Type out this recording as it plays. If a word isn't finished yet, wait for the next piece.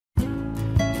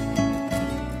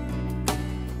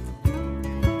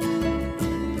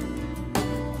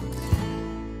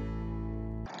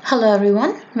Hello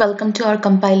everyone, welcome to our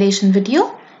compilation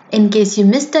video. In case you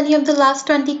missed any of the last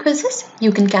 20 quizzes,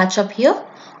 you can catch up here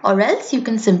or else you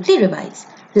can simply revise.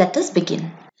 Let us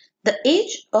begin. The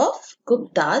age of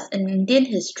Guptas in Indian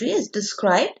history is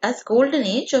described as Golden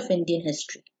Age of Indian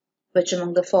history. Which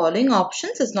among the following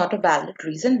options is not a valid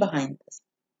reason behind this?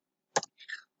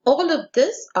 All of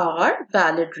this are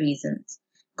valid reasons.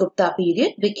 Gupta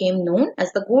period became known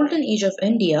as the Golden Age of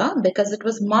India because it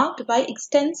was marked by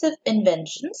extensive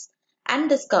inventions and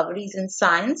discoveries in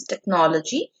science,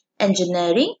 technology,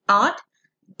 engineering, art,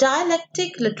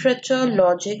 dialectic, literature,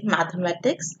 logic,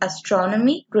 mathematics,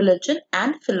 astronomy, religion,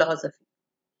 and philosophy.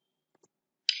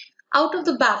 Out of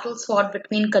the battles fought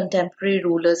between contemporary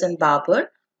rulers and Babur,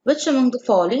 which among the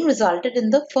following resulted in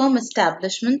the firm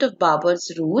establishment of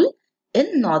Babur's rule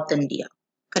in North India?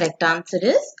 Correct answer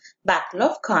is Battle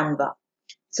of Khanwa.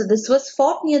 So this was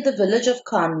fought near the village of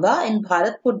Khanwa in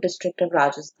Bharatpur district of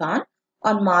Rajasthan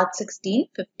on March 16,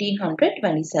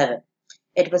 1527.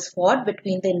 It was fought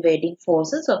between the invading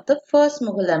forces of the first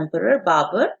Mughal emperor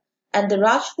Babur and the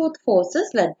Rajput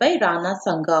forces led by Rana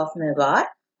Sanga of Mewar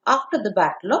after the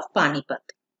Battle of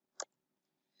Panipat.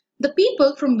 The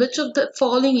people from which of the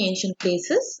following ancient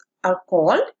places are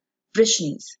called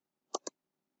Vrishnis?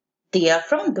 They are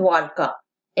from Dwarka.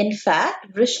 In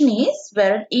fact, Vrishnis were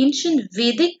an ancient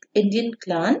Vedic Indian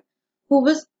clan who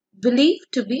was believed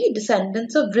to be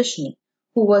descendants of Vrishni,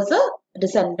 who was a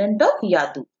descendant of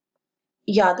Yadu.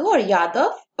 Yadu or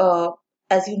Yadav,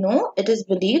 as you know, it is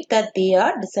believed that they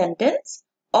are descendants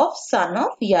of son of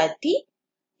Yati.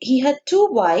 He had two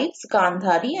wives,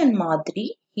 Gandhari and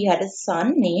Madri. He had a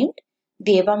son named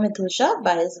Devamidhusha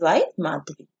by his wife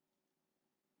Madri.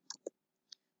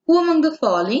 Who among the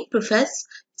following profess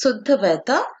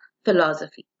Suddhavaita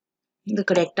philosophy? The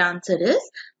correct answer is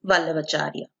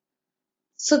Vallabhacharya.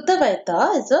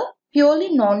 Suddhavaita is a purely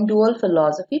non-dual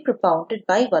philosophy propounded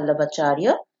by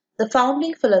Vallabhacharya, the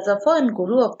founding philosopher and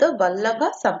guru of the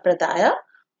Vallabha Sampradaya,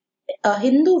 a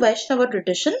Hindu Vaishnava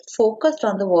tradition focused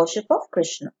on the worship of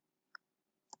Krishna.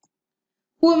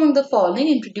 Who among the following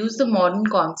introduced the modern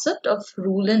concept of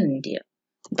rule in India?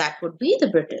 That would be the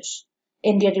British.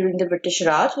 India during the British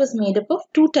Raj was made up of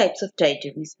two types of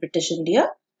territories, British India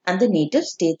and the native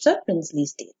states or princely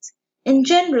states. In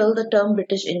general, the term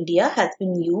British India has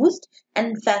been used, and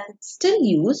in fact it's still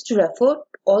used, to refer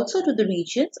also to the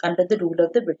regions under the rule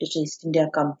of the British East India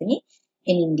Company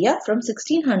in India from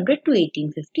 1600 to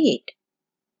 1858.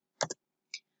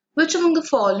 Which among the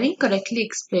following correctly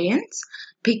explains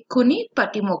Bhikkhuni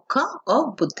Patimokkha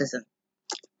of Buddhism?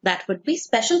 That would be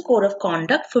special code of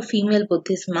conduct for female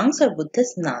Buddhist monks or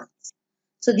Buddhist nuns.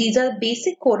 So these are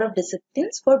basic code of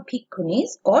disciplines for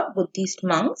Bhikkhunis or Buddhist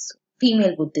monks,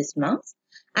 female Buddhist monks,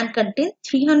 and contain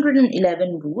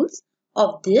 311 rules.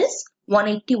 Of this,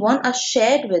 181 are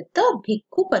shared with the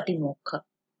Bhikkhu Patimokkha.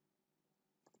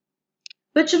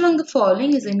 Which among the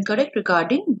following is incorrect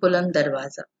regarding Buland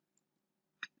Darwaza?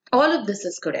 All of this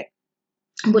is correct.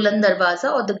 Buland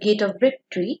Darwaza, or the Gate of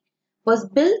Victory, was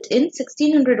built in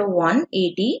 1601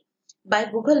 AD by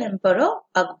Mughal Emperor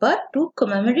Akbar to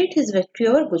commemorate his victory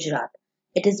over Gujarat.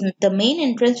 It is the main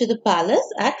entrance to the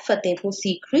palace at Fatehpur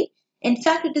Sikri. In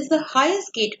fact, it is the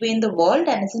highest gateway in the world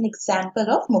and is an example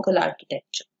of Mughal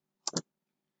architecture.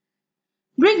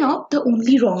 Bring out the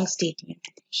only wrong statement.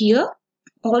 Here,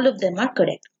 all of them are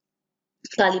correct.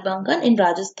 Kalibangan in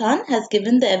Rajasthan has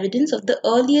given the evidence of the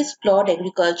earliest plowed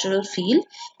agricultural field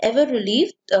ever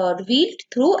revealed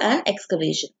through an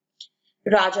excavation.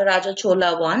 Raja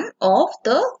Chola I of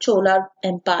the Chola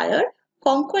Empire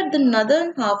conquered the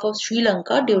northern half of Sri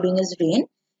Lanka during his reign,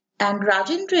 and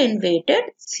Rajendra invaded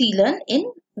Ceylon in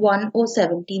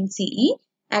 1017 CE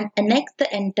and annexed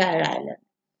the entire island.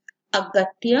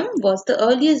 Agatyam was the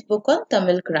earliest book on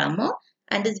Tamil grammar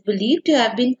and is believed to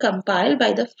have been compiled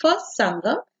by the first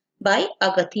Sangam by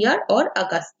Agathiyar or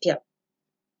Agastya.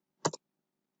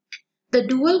 The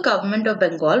dual government of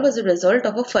Bengal was a result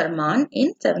of a farman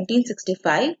in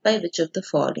 1765 by which of the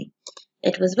following?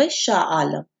 It was by Shah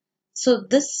Alam. So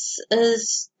this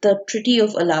is the Treaty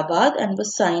of Allahabad and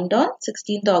was signed on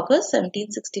 16th August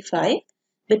 1765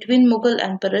 between Mughal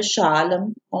Emperor Shah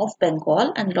Alam of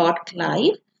Bengal and Lord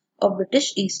Clive of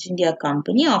British East India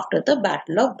Company after the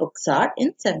Battle of Buxar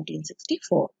in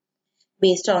 1764.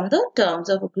 Based on the terms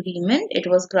of agreement, it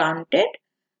was granted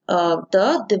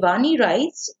the Diwani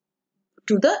rights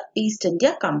to the East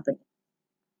India Company.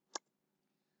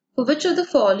 For which of the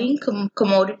following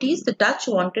commodities the Dutch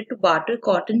wanted to barter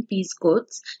cotton piece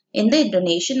goods in the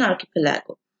Indonesian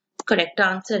archipelago? Correct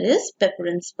answer is pepper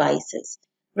and spices.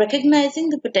 Recognizing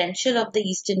the potential of the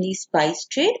East Indies spice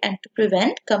trade and to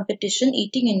prevent competition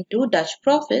eating into Dutch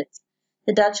profits,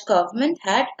 The Dutch government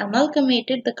had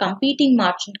amalgamated the competing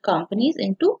merchant companies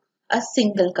into a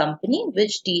single company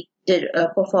which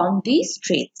performed these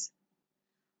trades.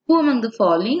 Who among the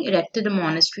following erected a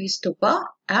monastery stupa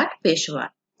at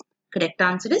Peshawar? Correct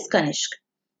answer is Kanishk.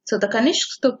 So the Kanishk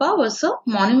stupa was a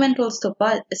monumental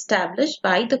stupa established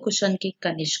by the Kushan king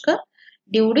Kanishka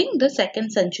during the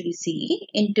 2nd century CE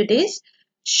in today's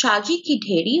Shaji Ki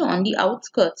Dheri on the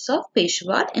outskirts of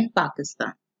Peshawar in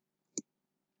Pakistan.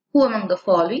 Who among the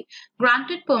following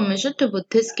granted permission to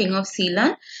Buddhist king of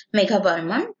Ceylon,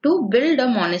 Meghavarman, to build a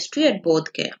monastery at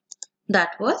Bodh Gaya?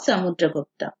 That was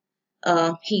Samudragupta.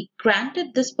 He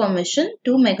granted this permission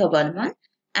to Meghavarman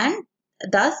and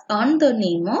thus earned the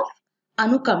name of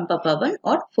Anukampa Pavan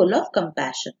or full of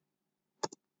compassion.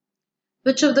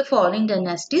 Which of the following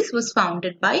dynasties was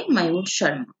founded by Mayur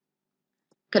Sharma?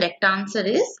 Correct answer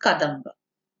is Kadamba.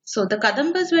 So the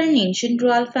Kadambas were an ancient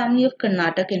royal family of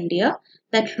Karnataka, India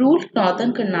that ruled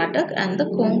northern Karnataka and the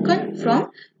Konkan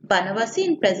from Banavasi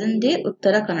in present-day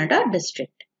Uttara Kannada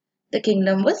district. The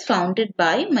kingdom was founded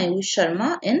by Mayur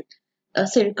Sharma in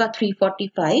circa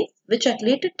 345, which at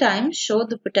later times showed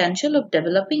the potential of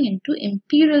developing into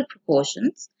imperial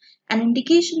proportions, an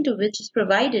indication to which is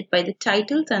provided by the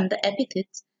titles and the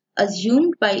epithets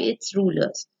assumed by its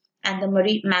rulers, and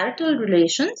the marital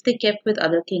relations they kept with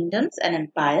other kingdoms and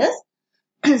empires,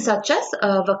 such as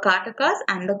Vakatakas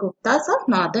and the Guptas of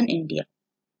northern India.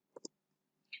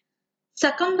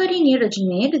 Sakambari near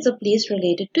Ajmer is a place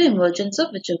related to emergence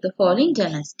of which of the following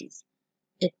dynasties?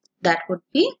 That would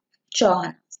be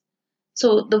Chauhanas.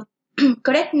 So the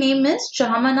correct name is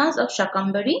Chahamanas of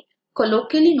Shakambari,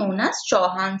 colloquially known as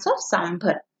Chauhans of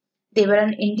Sambhar. They were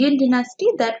an Indian dynasty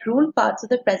that ruled parts of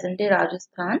the present-day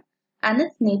Rajasthan and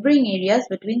its neighbouring areas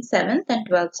between 7th and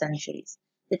 12th centuries.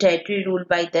 The territory ruled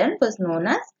by them was known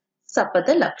as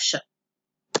Sapadalaksha.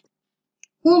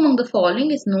 Who among the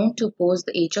following is known to oppose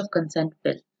the Age of Consent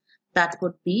Bill? That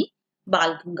would be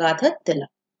Bal Gangadhar Tilak.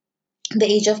 The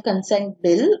Age of Consent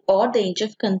Bill or the Age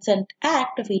of Consent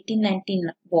Act of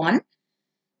 1891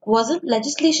 was a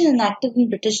legislation enacted in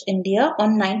British India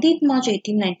on 19th March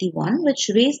 1891 which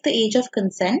raised the age of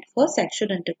consent for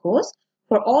sexual intercourse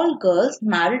for all girls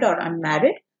married or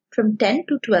unmarried from 10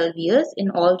 to 12 years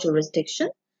in all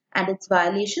jurisdictions, and its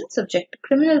violation subject to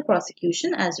criminal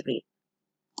prosecution as rape.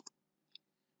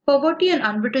 Poverty and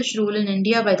Un-British Rule in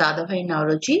India by Dadabhai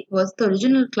Naoroji was the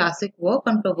original classic work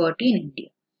on poverty in India.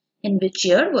 In which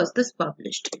year was this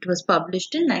published? It was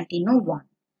published in 1901.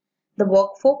 The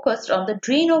work focused on the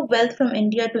drain of wealth from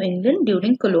India to England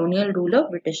during colonial rule of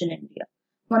British in India.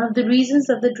 One of the reasons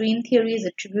that the drain theory is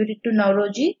attributed to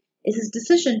Naoroji is his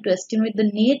decision to estimate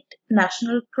the net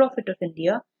national profit of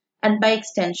India and by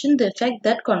extension the effect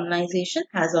that colonization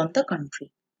has on the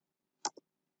country.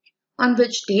 On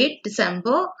which date,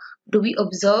 December, do we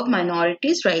observe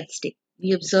Minorities' Rights Day?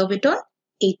 We observe it on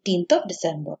 18th of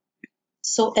December.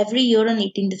 So every year on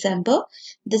 18 December,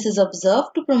 this is observed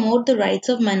to promote the rights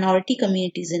of minority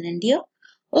communities in India.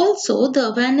 Also, the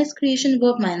awareness creation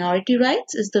about minority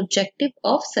rights is the objective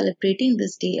of celebrating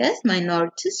this day as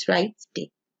Minorities' Rights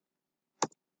Day.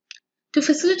 To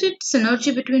facilitate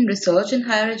synergy between research and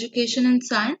higher education and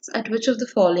science, at which of the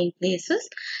following places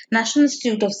National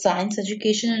Institute of Science,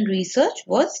 Education and Research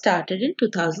was started in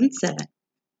 2007?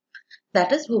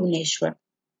 That is Bhubaneswar.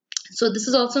 So this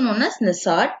is also known as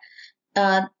NISAR.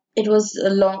 It was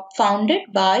founded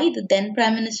by the then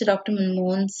Prime Minister Dr.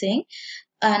 Manmohan Singh,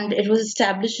 and it was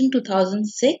established in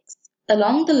 2006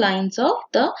 along the lines of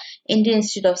the Indian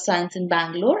Institute of Science in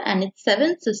Bangalore and its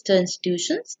 7 sister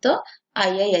institutions, the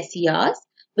IISERs,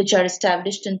 which are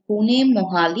established in Pune,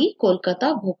 Mohali,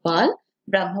 Kolkata, Bhopal,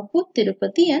 Brahmapur,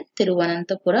 Tirupati and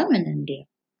Thiruvananthapuram in India.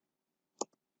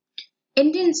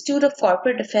 Indian Institute of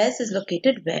Corporate Affairs is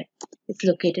located where? It's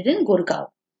located in Gurgaon.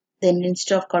 The Indian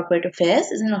Institute of Corporate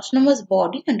Affairs is an autonomous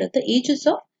body under the aegis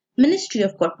of Ministry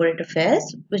of Corporate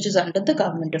Affairs, which is under the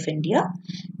Government of India,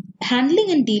 handling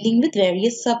and dealing with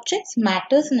various subjects,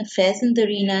 matters and affairs in the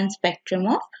arena and spectrum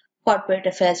of corporate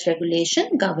affairs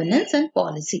regulation, governance and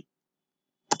policy.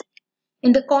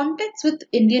 In the context with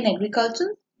Indian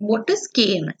agriculture, what is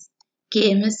KMS?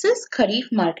 KMS is Kharif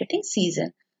Marketing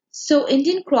Season. So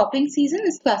Indian cropping season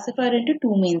is classified into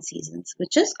 2 main seasons,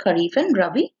 which is Kharif and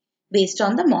Rabi, based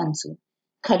on the monsoon.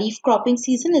 Kharif cropping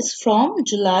season is from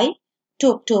July to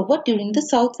October during the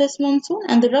southwest monsoon,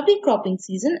 and the Rabi cropping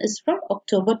season is from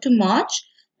October to March,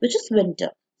 which is winter.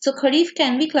 So Kharif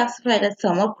can be classified as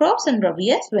summer crops and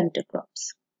Rabi as winter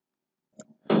crops.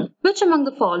 Which among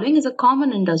the following is a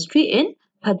common industry in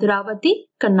Bhadravati,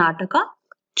 Karnataka,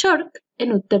 Churk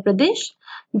in Uttar Pradesh,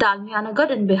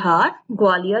 Dalmianagar in Bihar,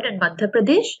 Gwalior in Madhya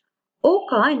Pradesh,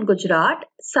 Oka in Gujarat,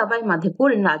 Savai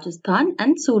Madhopur in Rajasthan,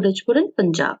 and Surajpur in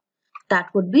Punjab. That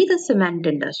would be the cement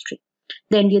industry.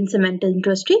 The Indian cement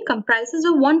industry comprises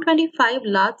of 125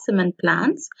 large cement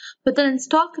plants with an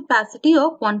installed capacity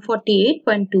of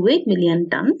 148.28 million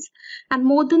tons and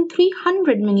more than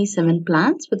 300 mini cement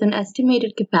plants with an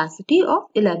estimated capacity of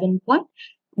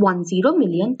 11.10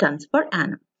 million tons per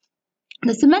annum.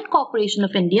 The Cement Corporation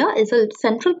of India is a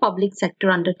central public sector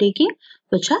undertaking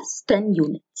which has 10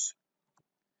 units.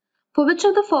 For which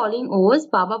of the following ores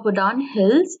Baba Budan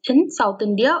Hills in South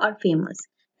India are famous?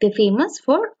 They're famous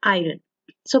for iron.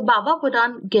 So Baba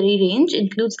Budan Giri range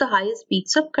includes the highest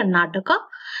peaks of Karnataka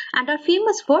and are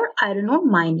famous for iron ore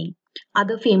mining.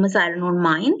 Other famous iron ore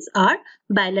mines are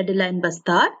Bailadila in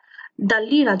Bastar,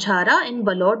 Dalli Rajhara in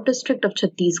Balod district of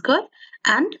Chhattisgarh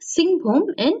and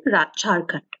Singhbhum in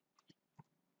Jharkhand.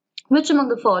 Which among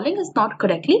the following is not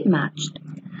correctly matched?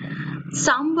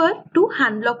 Sambar to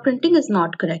hand block printing is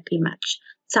not correctly matched.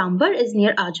 Sambar is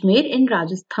near Ajmer in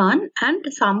Rajasthan and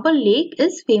Sambar Lake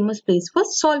is famous place for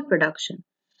salt production.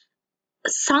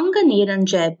 Sanganer and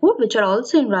Jaipur, which are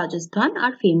also in Rajasthan,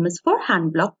 are famous for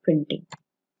hand block printing.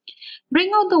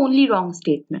 Bring out the only wrong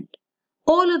statement.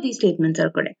 All of these statements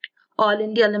are correct. All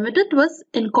India Limited was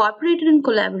incorporated in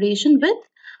collaboration with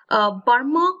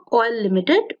Burma Oil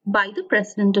Limited by the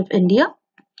President of India.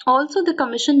 Also, they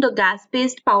commissioned a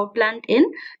gas-based power plant in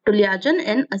Duliajan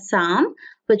in Assam,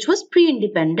 which was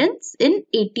pre-independence in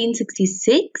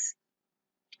 1866.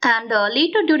 And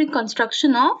later, during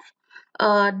construction of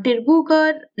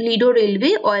Dirbrugarh-Lido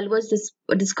Railway, oil was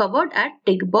discovered at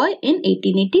Digboy in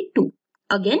 1882.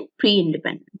 Again,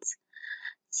 pre-independence.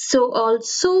 So,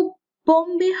 also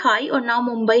Bombay High or now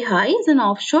Mumbai High is an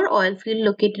offshore oil field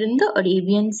located in the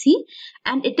Arabian Sea,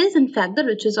 and it is in fact the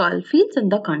richest oil fields in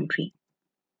the country.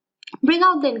 Bring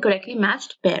out the incorrectly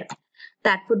matched pair.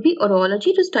 That would be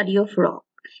orology to study of rock.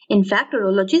 In fact,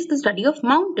 orology is the study of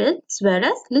mountains,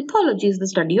 whereas lithology is the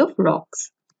study of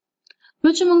rocks.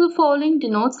 Which among the following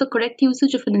denotes the correct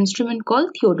usage of an instrument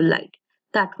called theodolite?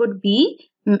 That would be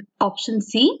option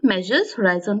C, measures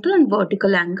horizontal and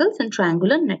vertical angles in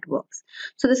triangular networks.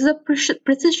 So this is a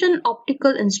precision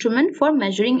optical instrument for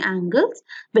measuring angles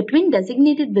between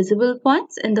designated visible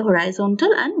points in the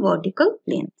horizontal and vertical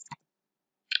planes.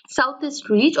 Southeast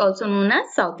Reach, also known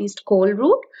as Southeast Coal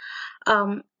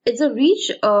Route, is a reach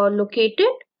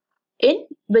located in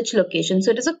which location?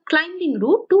 So it is a climbing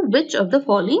route to which of the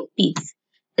following peaks?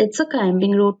 It's a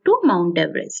climbing route to Mount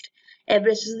Everest.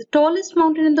 Everest is the tallest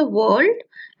mountain in the world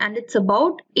and it's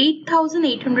about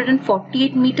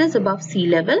 8,848 meters above sea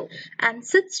level and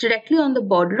sits directly on the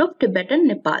border of Tibet and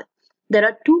Nepal. There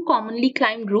are two commonly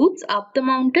climbed routes up the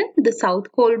mountain, the South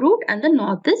Col route and the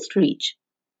Northeast Reach.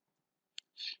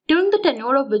 During the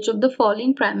tenure of which of the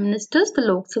following Prime Ministers the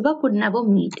Lok Sabha could never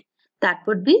meet? That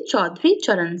would be Chaudhry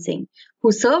Charan Singh,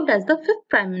 who served as the 5th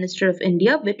Prime Minister of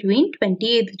India between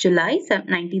 28th July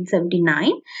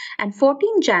 1979 and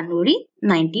 14 January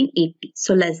 1980,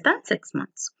 so less than 6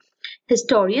 months.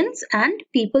 Historians and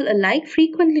people alike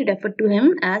frequently refer to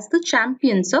him as the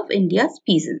champions of India's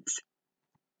peasants.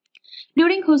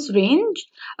 During whose reign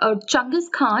Genghis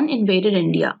Khan invaded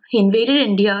India. He invaded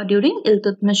India during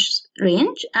Iltutmish's reign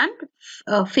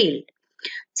and failed.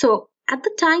 So at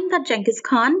the time that Genghis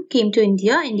Khan came to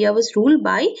India, India was ruled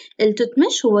by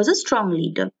Iltutmish, who was a strong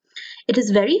leader. It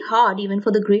is very hard even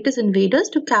for the greatest invaders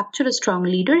to capture a strong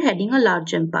leader heading a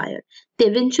large empire. They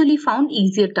eventually found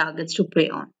easier targets to prey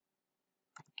on.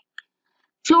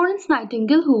 Florence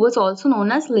Nightingale, who was also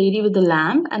known as Lady with the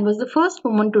Lamp and was the first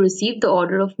woman to receive the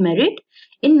Order of Merit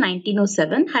in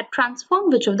 1907, had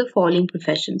transformed which of the following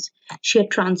professions? She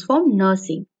had transformed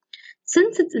nursing.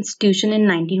 Since its institution in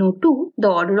 1902, the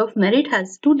Order of Merit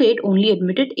has to date only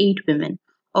admitted 8 women,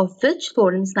 of which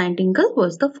Florence Nightingale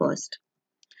was the first.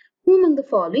 Who among the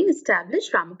following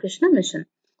established Ramakrishna Mission?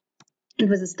 It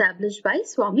was established by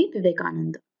Swami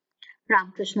Vivekananda.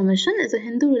 Ramakrishna Mission is a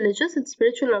Hindu religious and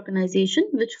spiritual organization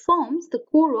which forms the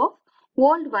core of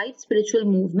worldwide spiritual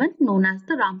movement known as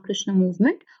the Ramakrishna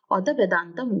movement or the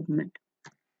Vedanta movement.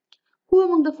 Who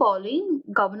among the following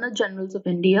Governor Generals of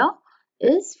India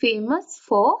is famous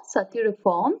for sati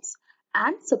reforms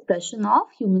and suppression of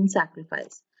human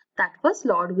sacrifice? That was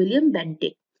Lord William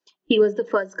Bentinck. He was the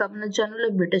first Governor General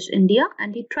of British India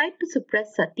and he tried to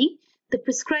suppress sati, the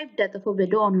prescribed death of a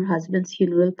widow on her husband's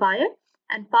funeral pyre,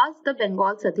 and passed the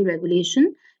Bengal Sati Regulation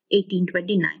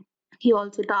 1829. He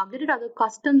also targeted other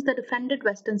customs that offended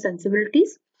Western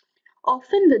sensibilities,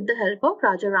 often with the help of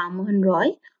Raja Ram Mohan Roy,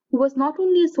 who was not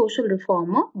only a social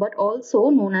reformer but also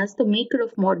known as the maker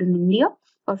of modern India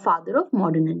or father of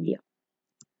modern India.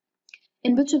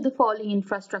 In which of the following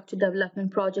infrastructure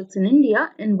development projects in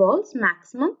India involves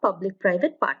maximum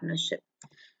public-private partnership?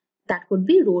 That would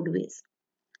be roadways.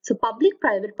 So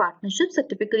public-private partnerships are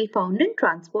typically found in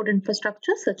transport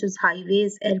infrastructure such as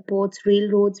highways, airports,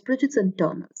 railroads, bridges and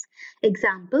tunnels.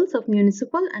 Examples of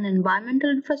municipal and environmental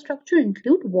infrastructure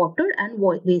include water and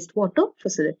wastewater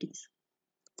facilities.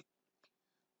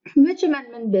 Which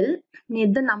amendment bill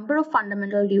made the number of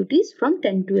fundamental duties from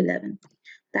 10 to 11?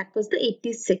 That was the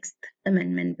 86th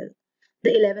Amendment Bill.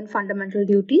 The 11 fundamental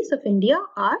duties of India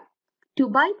are to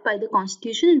abide by the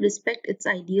Constitution and respect its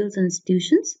ideals and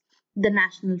institutions, the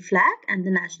national flag and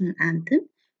the national anthem,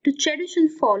 to cherish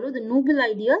and follow the noble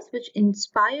ideas which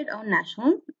inspired our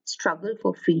national struggle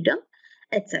for freedom,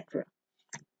 etc.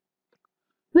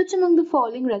 Which among the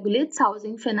following regulates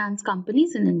housing finance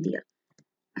companies in India?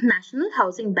 National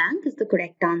Housing Bank is the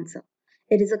correct answer.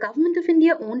 It is a Government of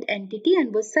India owned entity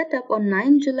and was set up on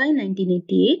 9 July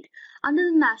 1988 under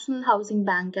the National Housing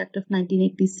Bank Act of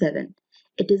 1987.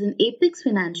 It is an apex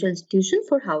financial institution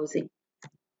for housing.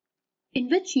 In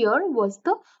which year was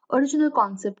the original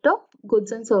concept of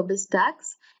goods and service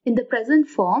tax in the present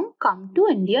form come to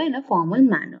India in a formal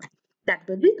manner? That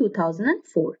will be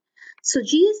 2004. So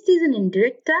GST is an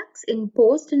indirect tax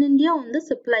imposed in India on the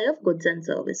supply of goods and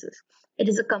services. It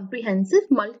is a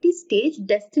comprehensive multi-stage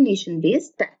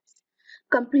destination-based tax.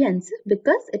 Comprehensive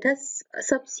because it has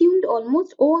subsumed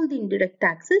almost all the indirect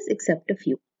taxes except a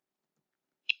few.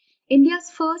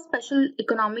 India's first special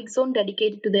economic zone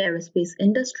dedicated to the aerospace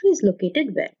industry is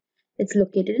located where? It's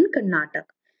located in Karnataka.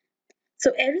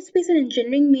 So aerospace and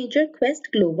engineering major Quest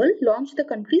Global launched the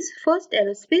country's first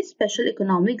aerospace special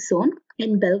economic zone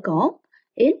in Belgaum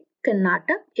in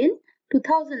Karnataka in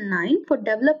 2009 for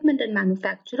development and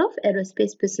manufacture of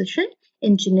aerospace precision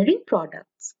engineering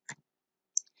products.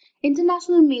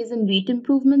 International Maize and Wheat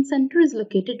Improvement Center is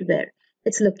located where?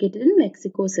 It's located in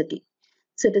Mexico City.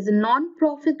 So it is a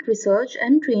non-profit research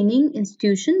and training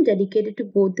institution dedicated to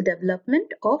both the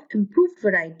development of improved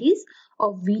varieties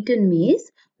of wheat and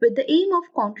maize with the aim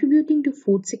of contributing to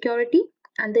food security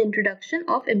and the introduction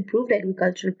of improved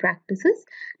agricultural practices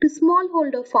to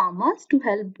smallholder farmers to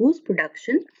help boost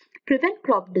production, prevent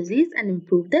crop disease and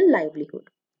improve their livelihood.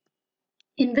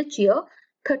 In which year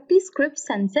 30 scrip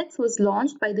Sensex was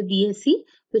launched by the BSE,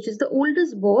 which is the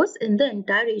oldest bourse in the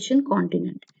entire Asian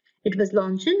continent. It was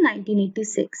launched in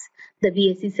 1986. The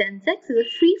BSE Sensex is a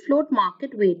free float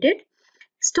market weighted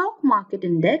stock market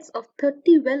index of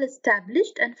 30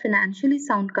 well-established and financially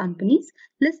sound companies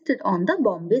listed on the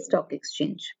Bombay Stock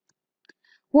Exchange.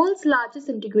 World's largest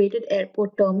integrated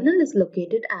airport terminal is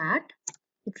located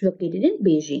in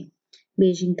Beijing.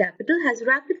 Beijing capital has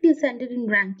rapidly ascended in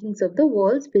rankings of the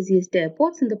world's busiest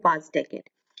airports in the past decade.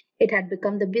 It had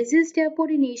become the busiest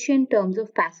airport in Asia in terms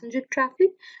of passenger traffic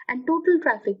and total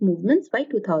traffic movements by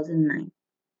 2009.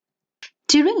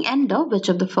 During end of which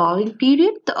of the following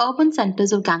period the urban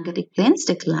centers of Gangetic Plains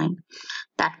declined?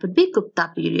 That would be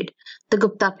Gupta period. The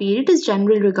Gupta period is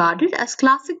generally regarded as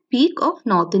classic peak of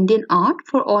North Indian art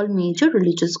for all major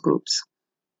religious groups.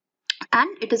 And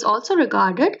it is also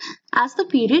regarded as the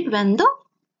period when the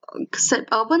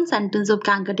urban centers of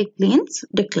Gangetic Plains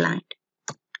declined.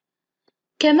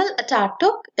 Kemal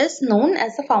Atatürk is known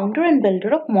as the founder and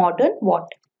builder of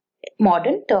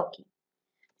modern Turkey.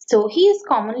 So he is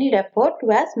commonly referred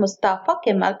to as Mustafa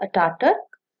Kemal Atatürk.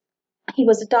 He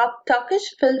was a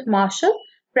Turkish field marshal,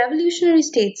 revolutionary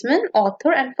statesman,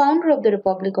 author and founder of the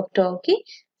Republic of Turkey,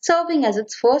 serving as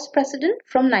its first president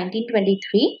from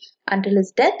 1923 until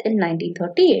his death in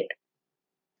 1938.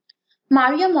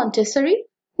 Maria Montessori,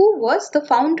 who was the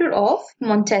founder of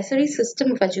Montessori's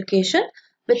system of education,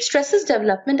 which stresses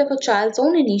development of a child's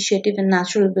own initiative and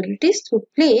natural abilities through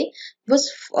play,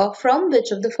 was from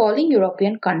which of the following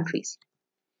European countries?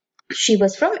 She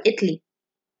was from Italy.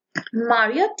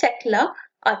 Maria Tecla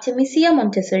Artemisia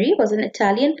Montessori was an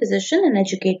Italian physician and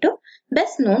educator,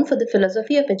 best known for the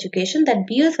philosophy of education that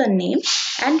bears her name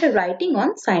and her writing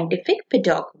on scientific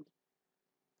pedagogy.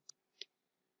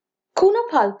 Kuno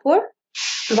Palpur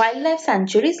Wildlife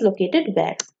Sanctuary is located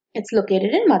where? It's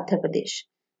located in Madhya Pradesh.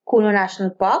 Kuno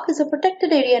National Park is a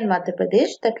protected area in Madhya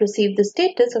Pradesh that received the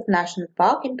status of National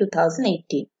Park in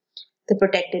 2018. The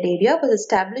protected area was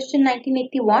established in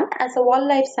 1981 as a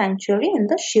wildlife sanctuary in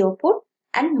the Shiopur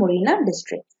and Morena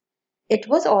districts. It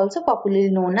was also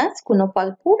popularly known as Kuno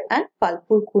Palpur and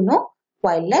Palpur Kuno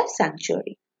Wildlife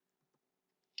Sanctuary.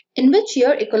 In which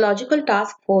year Ecological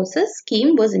Task Forces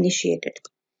scheme was initiated?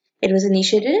 It was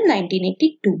initiated in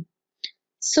 1982.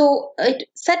 So, it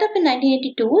set up in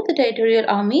 1982, the Territorial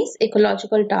Army's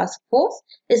Ecological Task Force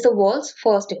is the world's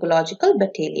first ecological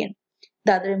battalion.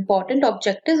 The other important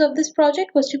objectives of this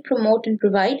project was to promote and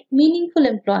provide meaningful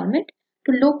employment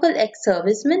to local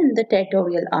ex-servicemen in the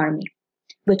Territorial Army,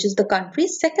 which is the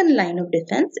country's second line of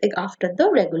defense after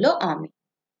the regular army.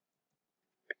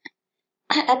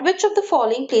 At which of the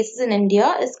following places in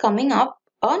India is coming up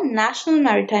a national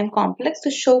maritime complex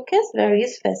to showcase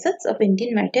various facets of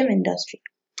Indian maritime industry?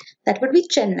 That would be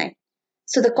Chennai.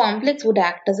 So the complex would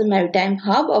act as a maritime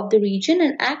hub of the region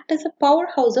and act as a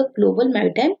powerhouse of global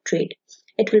maritime trade.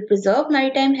 It will preserve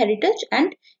maritime heritage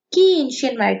and key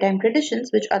ancient maritime traditions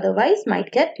which otherwise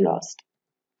might get lost.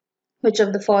 Which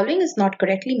of the following is not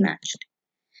correctly matched?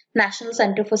 National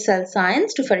Center for Cell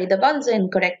Science to Faridabad is an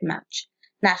incorrect match.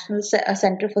 National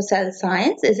Center for Cell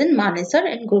Science is in Manesar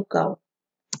in Gurgaon.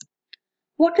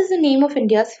 What is the name of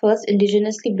India's first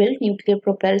indigenously built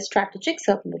nuclear-propelled strategic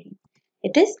submarine?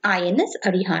 It is INS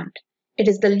Arihant. It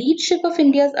is the lead ship of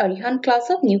India's Arihant class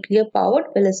of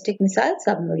nuclear-powered ballistic missile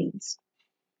submarines.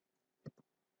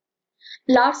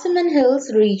 Larsemann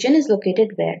Hills region is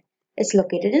located where? It's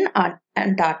located in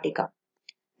Antarctica.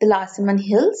 The Larsemann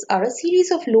Hills are a series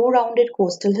of low rounded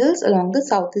coastal hills along the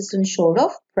southeastern shore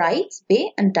of Brights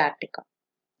Bay, Antarctica.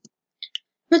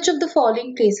 Which of the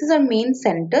following places are main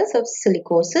centers of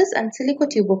silicosis and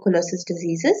silicotuberculosis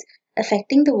diseases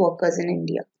affecting the workers in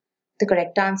India? The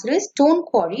correct answer is stone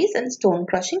quarries and stone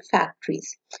crushing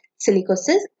factories.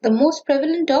 Silicosis, the most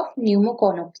prevalent of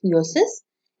pneumoconiosis,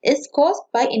 is caused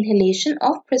by inhalation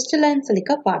of crystalline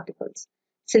silica particles.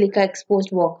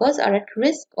 Silica-exposed workers are at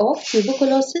risk of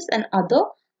tuberculosis and other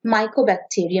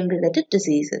mycobacterium-related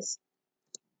diseases.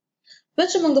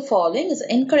 Which among the following is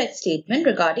an incorrect statement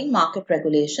regarding market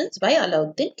regulations by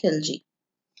Alauddin Khilji?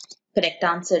 Correct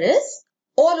answer is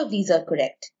all of these are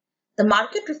correct. The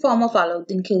market reform of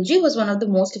Alauddin Khilji was one of the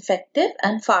most effective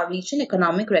and far-reaching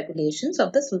economic regulations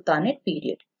of the Sultanate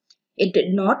period. It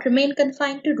did not remain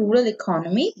confined to rural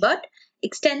economy but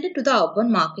extended to the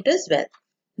urban market as well.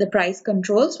 The price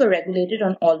controls were regulated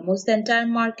on almost the entire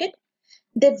market.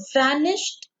 They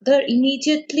vanished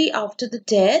immediately after the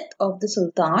death of the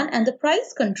Sultan, and the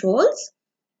price controls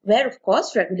were of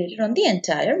course regulated on the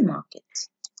entire market.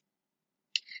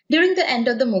 During the end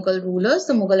of the Mughal rulers,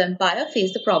 the Mughal Empire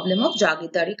faced the problem of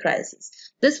Jagirdari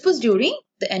crisis. This was during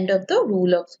the end of the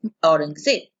rule of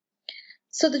Aurangzeb.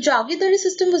 So the Jagirdari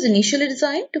system was initially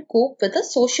designed to cope with a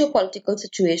socio-political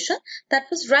situation that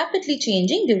was rapidly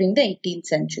changing during the 18th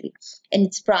century. In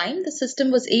its prime, the system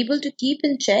was able to keep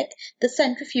in check the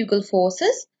centrifugal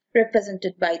forces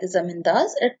represented by the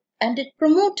zamindars, and it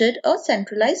promoted a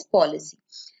centralized policy.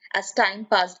 As time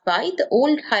passed by, the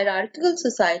old hierarchical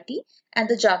society and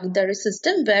the Jagirdari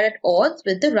system were at odds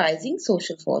with the rising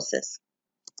social forces.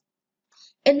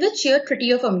 In which year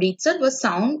Treaty of Amritsar was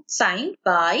signed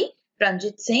by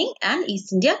Ranjit Singh and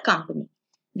East India Company?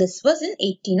 This was in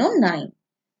 1809.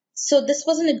 So this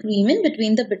was an agreement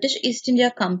between the British East India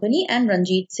Company and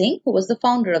Ranjit Singh, who was the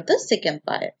founder of the Sikh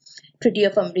Empire. Treaty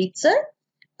of Amritsar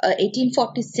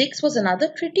 1846 was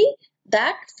another treaty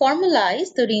that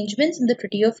formalized the arrangements in the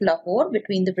Treaty of Lahore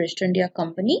between the British India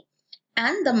Company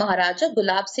and the Maharaja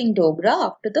Gulab Singh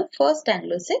Dogra after the First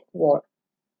Anglo-Sikh War.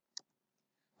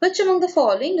 Which among the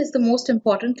following is the most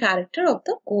important character of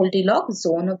the Goldilocks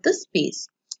zone of the space?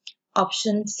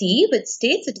 Option C, which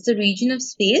states it is a region of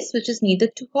space which is neither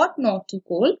too hot nor too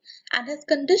cold and has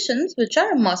conditions which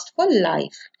are a must for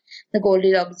life. The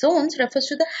Goldilocks zones refers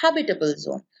to the habitable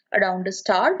zone around a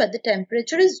star where the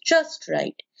temperature is just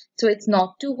right. So it's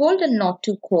not too hot and not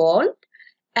too cold,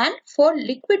 and for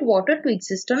liquid water to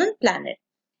exist on a planet.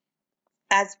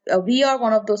 As we are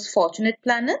one of those fortunate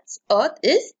planets, Earth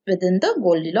is within the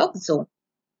Goldilocks zone.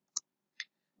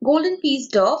 Golden Peace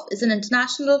Dove is an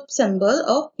international symbol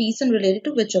of peace and related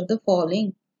to which of the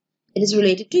following? It is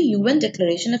related to UN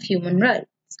Declaration of Human Rights.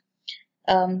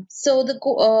 So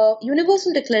the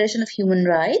Universal Declaration of Human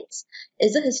Rights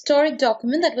is a historic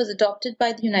document that was adopted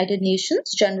by the United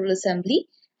Nations General Assembly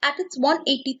at its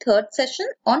 183rd session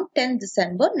on 10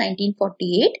 December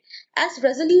 1948 as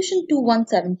Resolution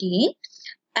 2117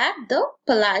 at the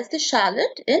Palais de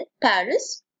Charlotte in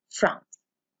Paris, France.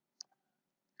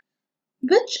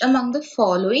 Which among the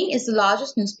following is the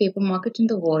largest newspaper market in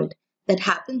the world? That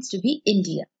happens to be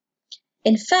India.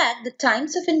 In fact, the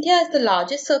Times of India is the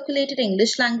largest circulated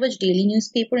English language daily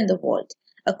newspaper in the world,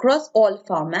 across all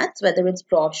formats, whether it's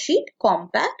broadsheet,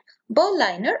 compact,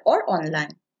 Berliner or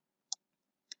online.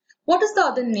 What is the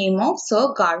other name of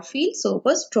Sir Garfield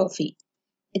Sobers Trophy?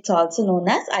 It's also known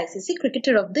as ICC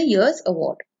Cricketer of the Year's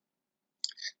Award.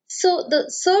 So the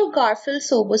Sir Garfield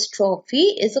Sobers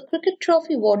Trophy is a cricket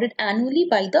trophy awarded annually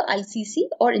by the ICC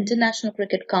or International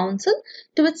Cricket Council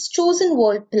to its chosen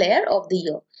world player of the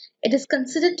year. It is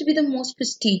considered to be the most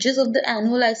prestigious of the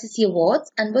annual ICC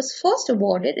awards and was first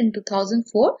awarded in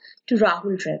 2004 to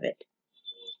Rahul Dravid.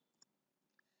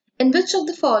 In which of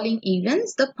the following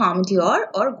events the Palme d'Or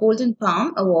or Golden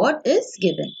Palm Award is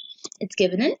given? It's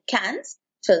given in Cannes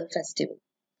Film Festival.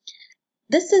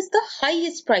 This is the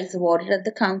highest prize awarded at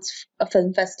the Cannes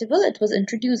Film Festival. It was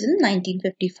introduced in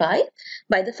 1955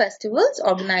 by the festival's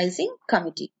organizing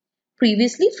committee.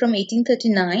 Previously, from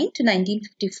 1839 to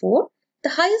 1954, the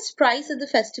highest prize at the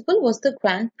festival was the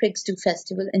Grand Prix du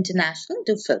Festival International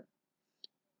du Film.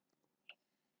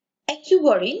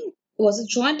 Equestrian was a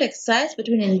joint exercise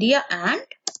between India and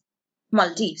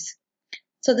Maldives.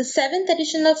 So the 7th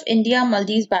edition of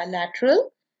India-Maldives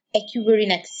bilateral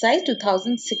equestrian exercise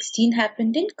 2016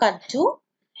 happened in Kaddu,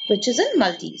 which is in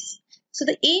Maldives. So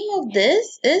the aim of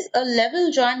this is a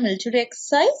level joint military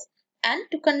exercise and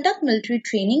to conduct military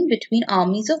training between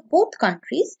armies of both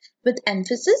countries with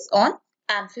emphasis on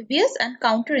amphibious and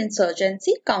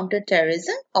counter-insurgency,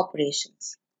 counter-terrorism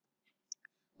operations.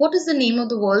 What is the name of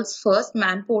the world's first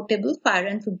man-portable fire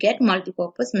and forget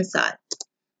multipurpose missile?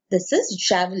 This is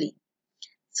Javelin.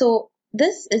 So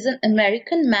this is an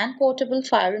American man-portable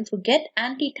fire and forget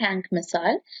anti-tank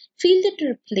missile fielded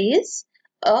to replace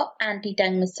a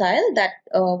anti-tank missile that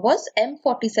was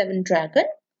M47 Dragon,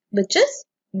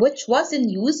 which was in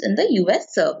use in the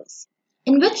US service.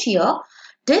 In which year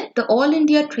did the All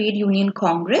India Trade Union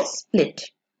Congress split?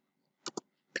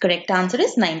 The correct answer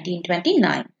is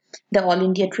 1929. The All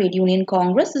India Trade Union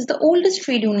Congress is the oldest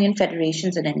trade union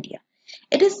federations in India.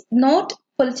 It is not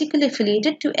politically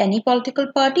affiliated to any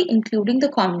political party, including the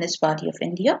Communist Party of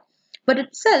India, but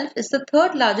itself is the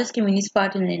third largest communist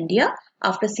party in India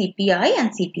after CPI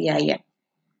and CPIM.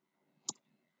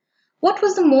 What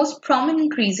was the most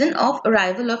prominent reason of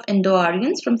arrival of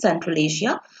Indo-Aryans from Central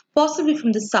Asia, possibly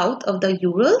from the south of the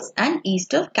Urals and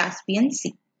east of Caspian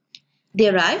Sea? They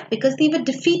arrived because they were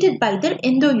defeated by their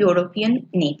Indo-European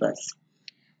neighbors.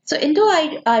 So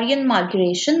Indo-Aryan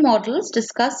migration models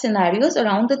discuss scenarios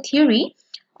around the theory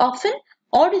of an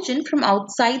origin from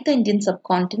outside the Indian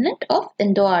subcontinent of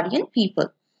Indo-Aryan people,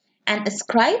 an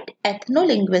ascribed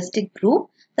ethno-linguistic group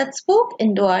that spoke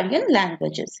Indo-Aryan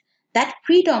languages, that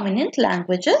predominant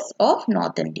languages of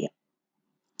North India.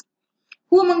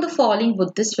 Who among the following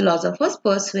Buddhist philosophers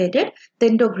persuaded the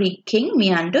Indo-Greek king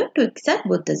Menander to accept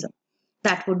Buddhism?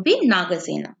 That would be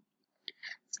Nagasena.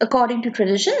 According to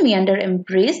tradition, Menander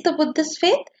embraced the Buddhist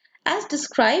faith as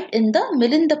described in the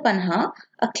Milindapanha,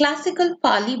 a classical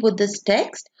Pali Buddhist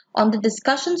text on the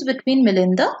discussions between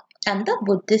Milinda and the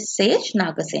Buddhist sage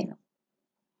Nagasena.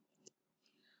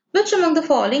 Which among the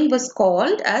following was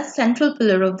called as central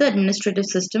pillar of the administrative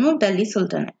system of Delhi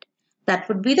Sultanate? That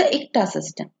would be the Ikta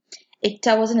system.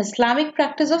 Ikta was an Islamic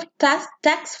practice of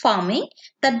tax farming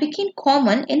that became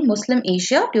common in Muslim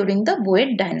Asia during the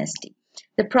Buyid dynasty.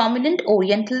 The prominent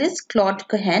Orientalist Claude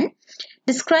Cohen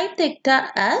described the Ikta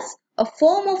as a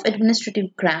form of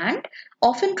administrative grant,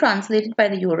 often translated by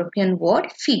the European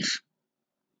word fief.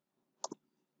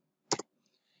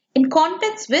 In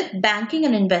context with banking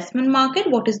and investment market,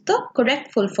 what is the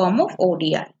correct full form of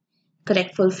ODI?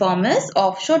 Correct full form is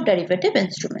offshore derivative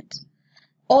instruments,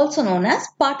 also known as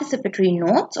participatory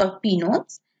notes or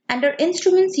P-notes, and are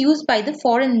instruments used by the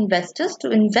foreign investors to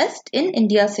invest in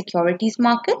India's securities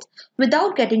markets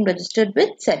without getting registered with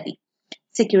SEBI.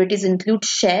 Securities include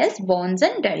shares, bonds,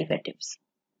 and derivatives.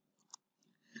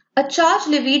 A charge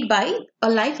levied by a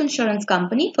life insurance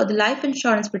company for the life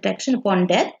insurance protection upon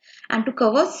death and to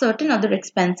cover certain other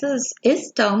expenses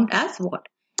is termed as what?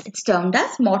 It's termed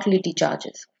as mortality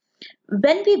charges.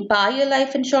 When we buy a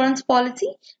life insurance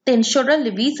policy, the insurer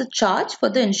levies a charge for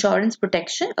the insurance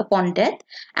protection upon death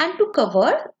and to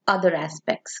cover other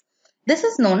aspects. This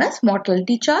is known as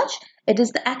mortality charge. It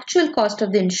is the actual cost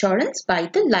of the insurance by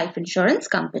the life insurance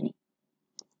company.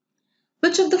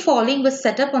 Which of the following was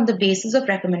set up on the basis of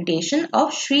recommendation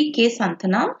of Sri K.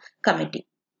 Santhanam Committee?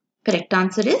 Correct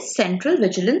answer is Central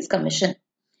Vigilance Commission.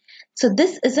 So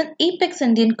this is an apex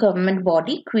Indian government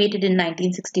body created in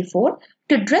 1964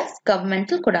 to address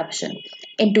governmental corruption.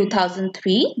 In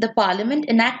 2003, the Parliament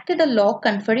enacted a law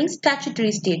conferring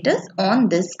statutory status on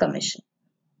this commission.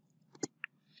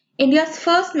 India's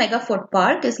first mega food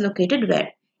park is located where?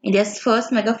 India's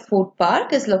first mega food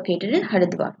park is located in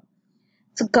Haridwar.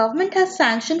 So government has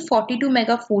sanctioned 42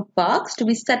 mega food parks to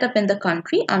be set up in the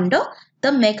country under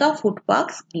the Mega Food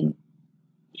Park scheme.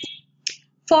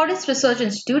 Forest Research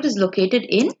Institute is located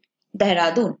in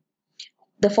Dehradun.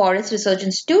 The Forest Research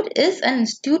Institute is an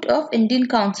institute of Indian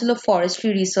Council of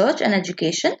Forestry Research and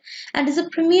Education and is a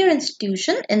premier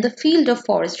institution in the field of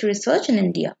forestry research in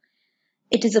India.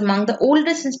 It is among the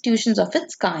oldest institutions of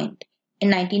its kind. In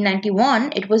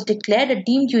 1991, it was declared a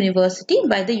deemed university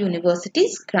by the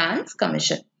Universities Grants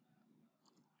Commission.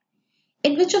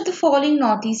 In which of the following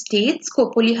northeast states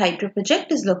Khopoli Hydro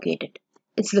Project is located?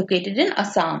 It's located in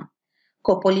Assam.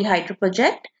 Khopoli Hydro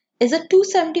Project is a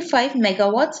 275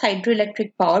 megawatts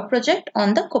hydroelectric power project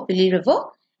on the Khopoli River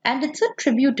and it's a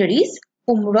tributary's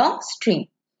Umrong stream.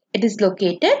 It is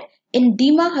located in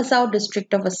Dima Hasao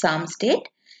district of Assam state.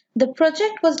 The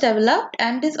project was developed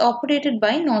and is operated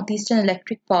by Northeastern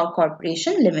Electric Power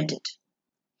Corporation Limited.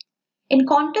 In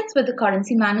context with the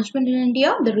currency management in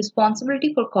India, the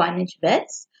responsibility for coinage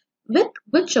vests with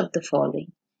which of the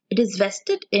following? It is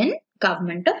vested in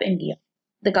Government of India.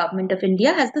 The Government of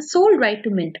India has the sole right to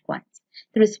mint coins.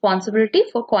 The responsibility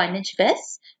for coinage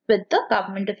vests with the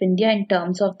Government of India in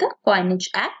terms of the Coinage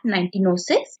Act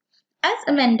 1906 as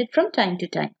amended from time to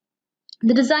time.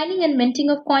 The designing and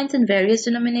minting of coins in various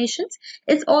denominations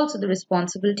is also the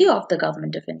responsibility of the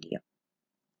Government of India.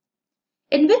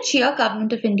 In which year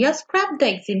Government of India scrapped the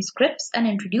exim scrips and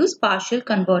introduced partial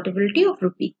convertibility of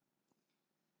rupee?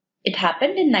 It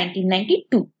happened in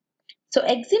 1992. So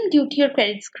exim duty or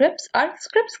credit scrips are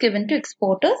scrips given to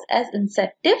exporters as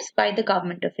incentives by the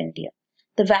Government of India.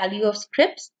 The value of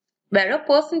scrips were a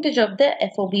percentage of the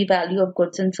FOB value of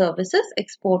goods and services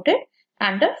exported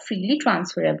and are freely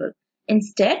transferable.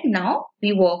 Instead, now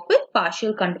we work with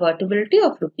partial convertibility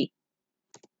of rupee.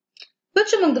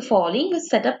 Which among the following was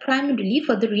set up primarily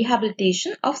for the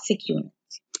rehabilitation of sick units?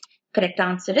 Correct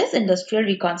answer is Industrial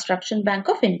Reconstruction Bank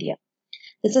of India.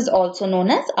 This is also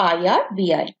known as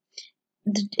IRBI.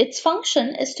 Its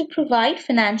function is to provide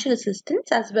financial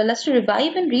assistance as well as to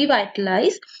revive and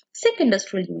revitalize sick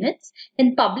industrial units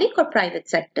in public or private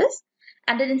sectors,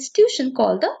 and an institution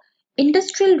called the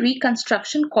Industrial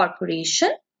Reconstruction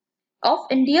Corporation of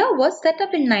India was set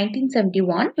up in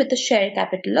 1971 with a share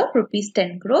capital of rupees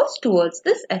 10 crores towards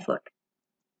this effort.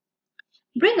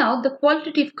 Bring out the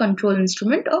qualitative control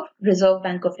instrument of Reserve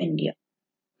Bank of India.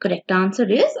 Correct answer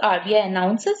is RBI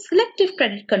announces selective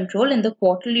credit control in the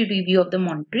quarterly review of the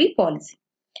monetary policy.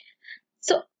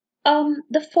 So,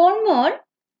 the former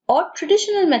or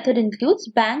traditional method includes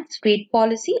banks' rate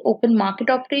policy, open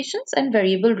market operations, and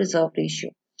variable reserve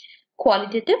ratio.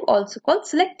 Qualitative, also called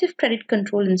selective credit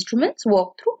control instruments,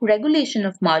 work through regulation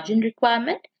of margin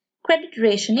requirement, credit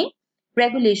rationing,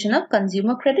 regulation of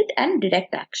consumer credit, and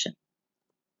direct action.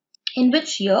 In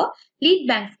which year lead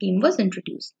bank scheme was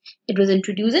introduced? It was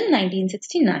introduced in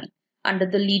 1969. Under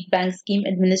the lead bank scheme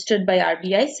administered by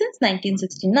RBI since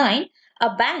 1969,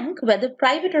 a bank, whether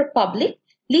private or public,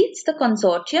 leads the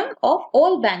consortium of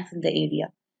all banks in the area.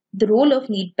 The role of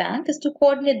lead bank is to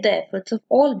coordinate the efforts of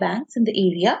all banks in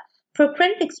the area for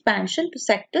credit expansion to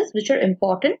sectors which are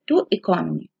important to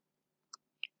economy.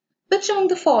 Which among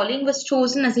the following was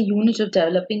chosen as a unit of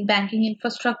developing banking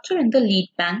infrastructure in the lead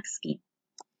bank scheme?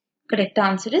 Correct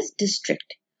answer is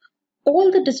district.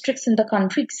 All the districts in the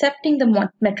country excepting the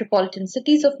metropolitan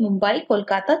cities of Mumbai,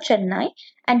 Kolkata, Chennai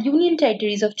and union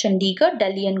territories of Chandigarh,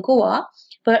 Delhi and Goa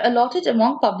were allotted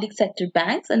among public sector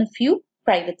banks and a few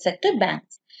private sector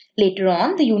banks. Later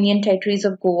on, the union territories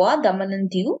of Goa, Daman and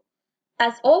Diu,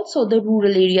 as also the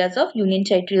rural areas of union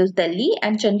territories of Delhi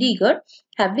and Chandigarh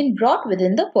have been brought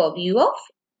within the purview of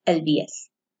LBS.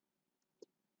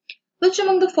 Which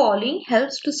among the following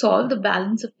helps to solve the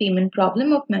balance of payment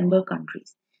problem of member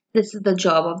countries? This is the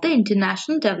job of the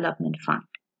International Development Fund.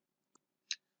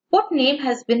 What name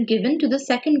has been given to the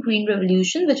second Green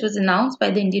Revolution which was announced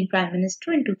by the Indian Prime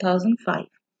Minister in 2005?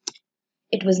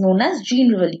 It was known as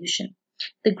Green Revolution.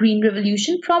 The Green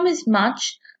Revolution promised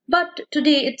much, but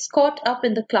today it's caught up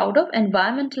in the cloud of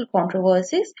environmental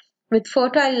controversies, with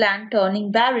fertile land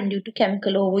turning barren due to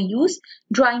chemical overuse,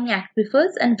 drying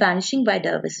aquifers and vanishing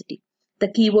biodiversity.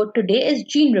 The keyword today is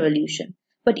Green Revolution,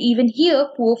 but even here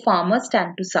poor farmers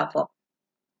stand to suffer.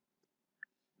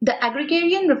 The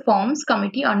Agrarian Reforms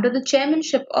Committee under the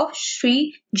chairmanship of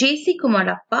Sri J.C.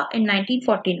 Kumarappa in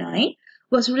 1949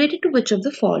 was related to which of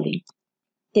the following?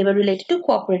 They were related to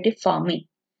cooperative farming.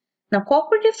 Now,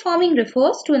 cooperative farming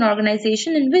refers to an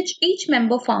organization in which each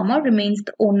member farmer remains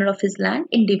the owner of his land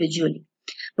individually,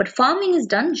 but farming is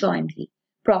done jointly.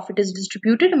 Profit is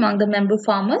distributed among the member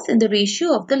farmers in the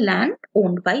ratio of the land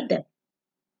owned by them.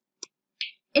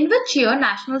 In which year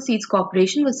National Seeds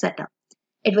Corporation was set up?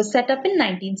 It was set up in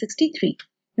 1963.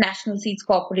 National Seeds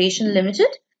Corporation Limited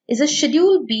is a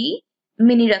Schedule B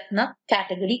Miniratna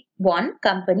Category 1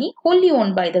 company wholly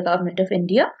owned by the Government of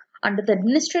India under the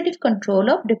administrative control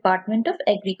of Department of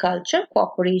Agriculture,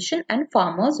 Cooperation and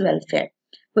Farmers Welfare,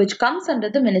 which comes under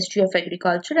the Ministry of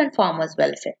Agriculture and Farmers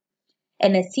Welfare.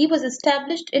 NSC was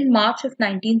established in March of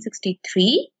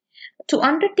 1963 to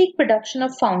undertake production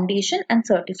of foundation and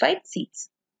certified seeds.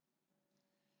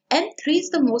 M3 is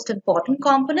the most important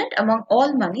component among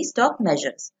all money stock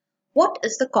measures. What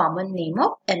is the common name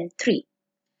of M3?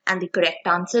 And the correct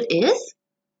answer is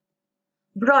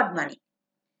broad money.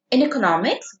 In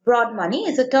economics, broad money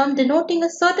is a term denoting a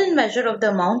certain measure of the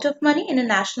amount of money in a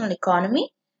national economy,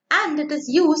 and it is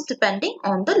used depending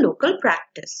on the local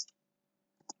practice.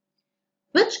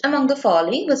 Which among the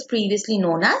following was previously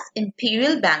known as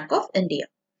Imperial Bank of India?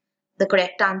 The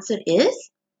correct answer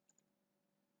is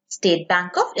State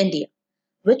Bank of India,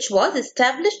 which was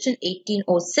established in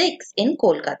 1806 in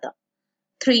Kolkata.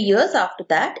 3 years after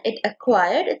that, it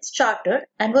acquired its charter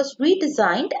and was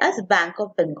redesigned as Bank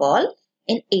of Bengal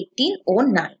in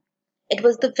 1809. It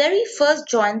was the very first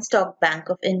joint stock Bank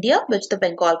of India which the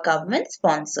Bengal government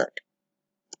sponsored.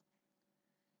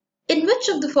 In which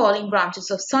of the following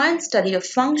branches of science study of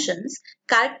functions,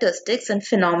 characteristics and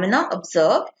phenomena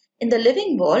observed in the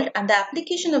living world and the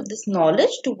application of this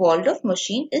knowledge to world of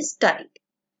machine is studied?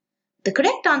 The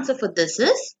correct answer for this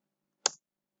is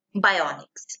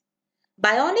bionics.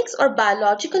 Bionics or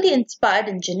biologically inspired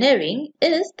engineering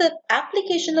is the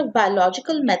application of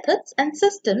biological methods and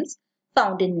systems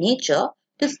found in nature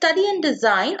to study and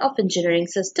design of engineering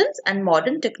systems and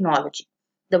modern technology.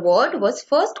 The word was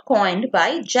first coined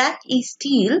by Jack E.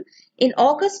 Steele in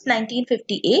August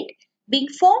 1958, being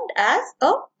formed as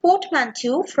a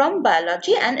portmanteau from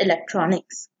biology and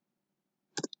electronics.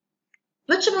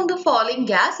 Which among the following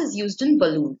gas is used in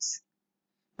balloons?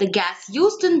 The gas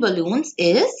used in balloons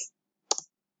is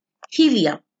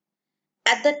helium.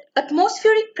 As the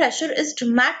atmospheric pressure is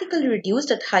dramatically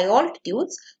reduced at high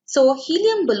altitudes, so a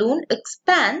helium balloon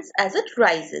expands as it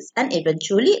rises and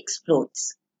eventually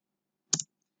explodes.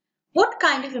 What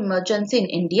kind of emergency in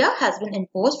India has been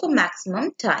imposed for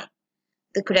maximum time?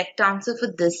 The correct answer for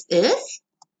this is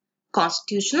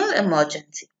constitutional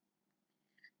emergency.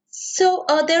 So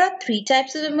there are 3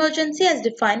 types of emergency as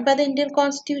defined by the Indian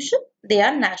Constitution. They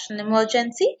are national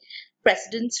emergency,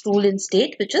 President's rule in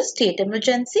state, which is state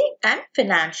emergency, and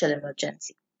financial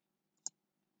emergency.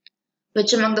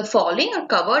 Which among the following are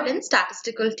covered in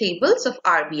statistical tables of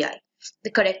RBI?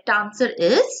 The correct answer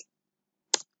is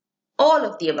all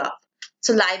of the above.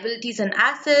 So liabilities and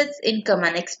assets, income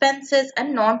and expenses,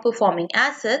 and non-performing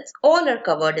assets all are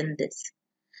covered in this.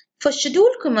 For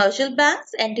scheduled commercial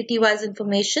banks, entity-wise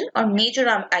information on major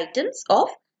items of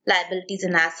liabilities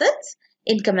and assets,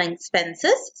 income and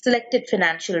expenses, selected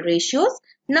financial ratios,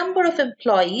 number of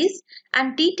employees,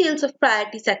 and details of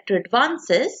priority sector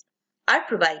advances are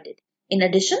provided. In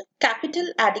addition, capital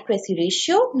adequacy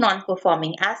ratio,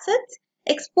 non-performing assets,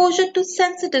 exposure to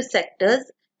sensitive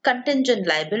sectors, contingent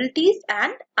liabilities,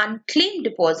 and unclaimed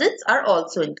deposits are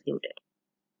also included.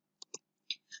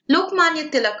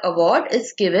 Lokmanya Tilak Award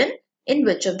is given in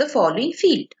which of the following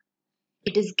field?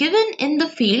 It is given in the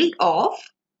field of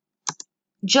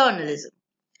journalism.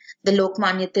 The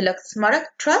Lokmanya Tilak Smarak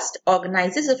Trust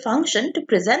organizes a function to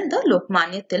present the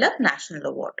Lokmanya Tilak National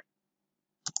Award.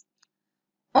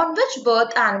 On which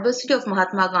birth anniversary of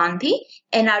Mahatma Gandhi,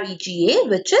 NREGA,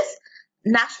 which is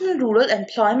National Rural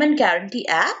Employment Guarantee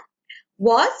Act,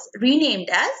 was renamed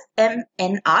as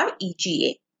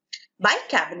MNREGA by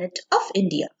Cabinet of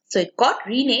India. So it got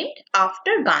renamed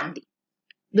after Gandhi.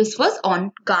 This was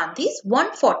on Gandhi's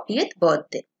 140th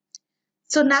birthday.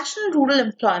 So National Rural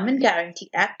Employment Guarantee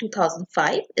Act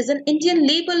 2005 is an Indian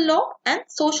labour law and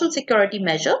social security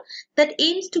measure that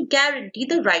aims to guarantee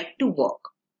the right to work.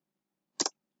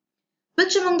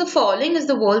 Which among the following is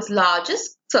the world's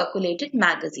largest circulated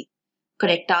magazine?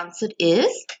 Correct answer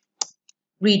is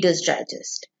Reader's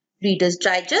Digest. Reader's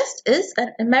Digest is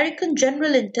an American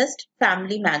general interest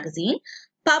family magazine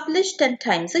published 10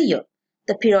 times a year.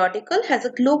 The periodical has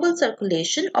a global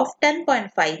circulation of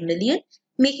 10.5 million,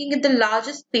 making it the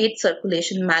largest paid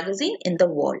circulation magazine in the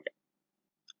world.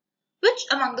 Which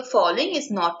among the following is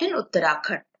not in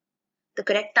Uttarakhand? The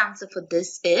correct answer for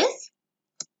this is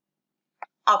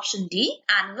option D,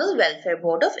 Animal Welfare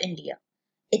Board of India.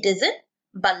 It is in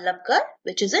Ballabgarh,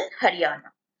 which is in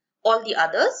Haryana. All the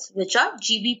others, which are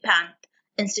GB Pant,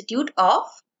 Institute of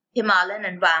Himalayan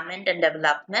Environment and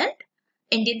Development,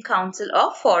 Indian Council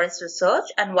of Forest Research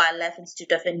and Wildlife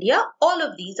Institute of India, all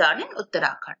of these are in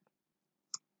Uttarakhand.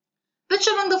 Which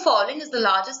among the following is the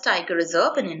largest tiger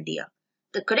reserve in India?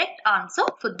 The correct answer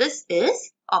for this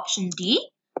is option D,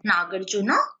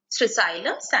 Nagarjuna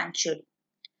Srisailam Sanctuary.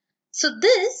 So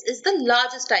this is the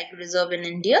largest tiger reserve in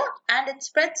India and it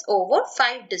spreads over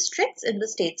 5 districts in the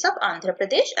states of Andhra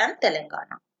Pradesh and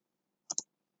Telangana.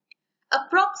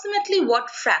 Approximately what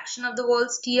fraction of the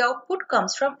world's tea output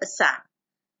comes from Assam?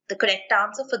 The correct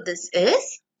answer for this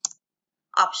is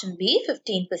Option B,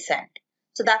 15%.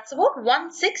 So that's about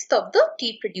 1/6 of the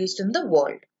tea produced in the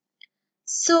world.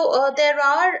 So there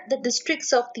are the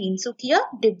districts of Tinsukia,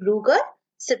 Dibrugarh,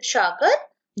 Sibsagar,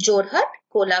 Jorhat,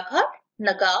 Kolaghat,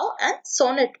 Nagaon and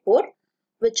Sonitpur,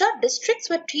 which are districts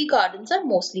where tea gardens are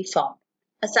mostly found.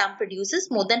 Assam produces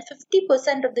more than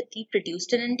 50% of the tea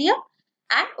produced in India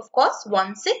and of course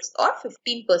 1/6 or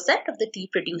 15% of the tea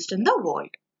produced in the world.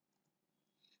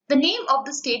 The name of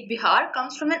the state Bihar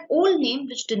comes from an old name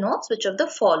which denotes which of the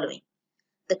following.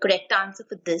 The correct answer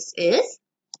for this is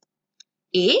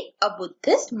A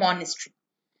Buddhist monastery.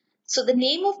 So the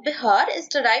name of Bihar is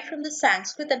derived from the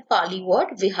Sanskrit and Pali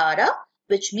word Vihara,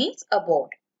 which means abode.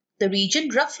 The region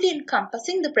roughly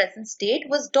encompassing the present state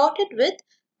was dotted with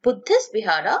Buddhist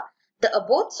Vihara, the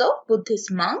abodes of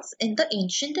Buddhist monks in the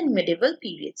ancient and medieval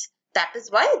periods. That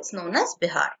is why it's known as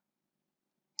Bihar.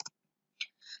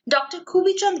 Dr.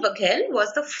 Kubi Chand Baghel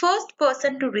was the first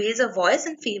person to raise a voice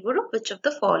in favor of which of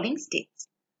the following states?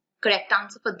 Correct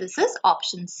answer for this is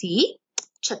option C,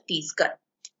 Chhattisgarh.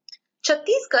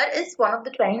 Chhattisgarh is one of the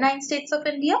 29 states of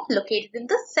India located in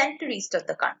the center-east of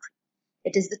the country.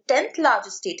 It is the 10th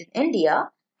largest state in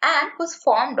India and was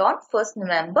formed on 1st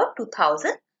November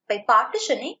 2000 by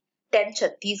partitioning 10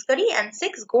 Chhattisgarhi and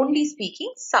 6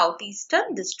 Gondi-speaking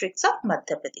southeastern districts of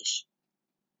Madhya Pradesh.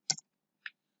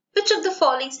 Which of the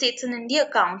following states in India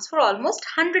accounts for almost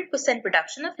 100%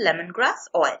 production of lemongrass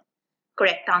oil?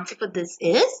 Correct answer for this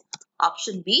is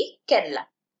option B, Kerala.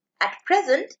 At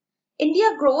present,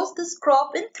 India grows this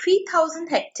crop in 3,000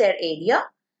 hectare area,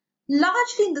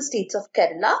 largely in the states of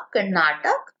Kerala,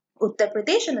 Karnataka, Uttar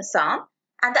Pradesh and Assam,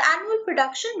 and the annual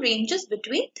production ranges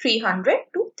between 300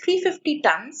 to 350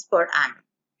 tons per annum.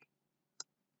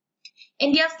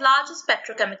 India's largest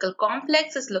petrochemical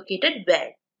complex is located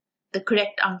where? The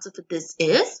correct answer for this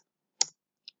is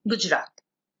Gujarat.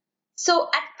 So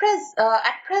at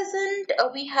present,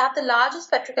 we have the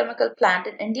largest petrochemical plant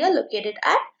in India located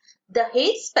at the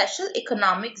Dahej Special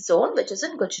Economic Zone, which is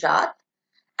in Gujarat,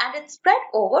 and it's spread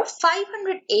over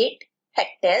 508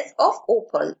 hectares of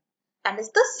opal and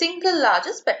is the single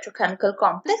largest petrochemical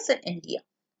complex in India.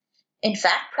 In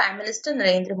fact, Prime Minister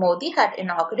Narendra Modi had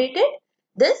inaugurated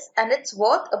this and it's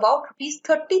worth about rupees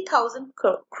 30,000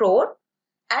 crore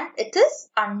and it is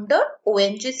under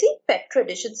ONGC Petro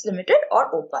Additions Limited or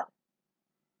OPaL.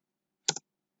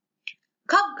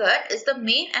 Ghaggar is the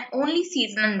main and only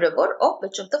seasonal river of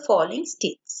which of the following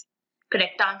states?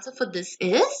 Correct answer for this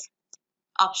is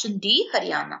option D,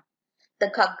 Haryana. The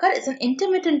Ghaggar is an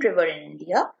intermittent river in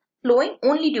India, flowing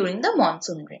only during the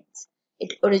monsoon rains.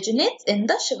 It originates in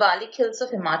the Shivalik hills of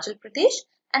Himachal Pradesh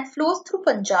and flows through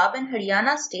Punjab and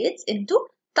Haryana states into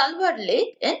Talwar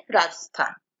Lake in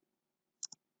Rajasthan.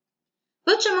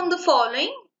 Which among the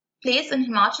following place in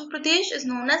Himachal Pradesh is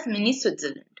known as Mini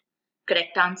Switzerland?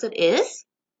 Correct answer is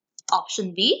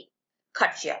option B,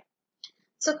 Khajjar.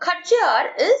 So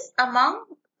Khajjar is among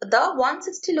the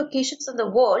 160 locations in the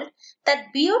world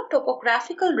that bear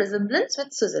topographical resemblance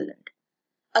with Switzerland.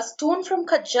 A stone from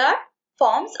Khajjar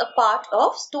forms a part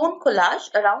of stone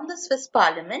collage around the Swiss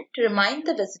Parliament to remind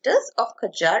the visitors of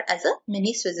Khajjar as a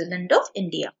mini Switzerland of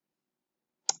India.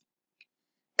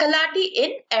 Kaladi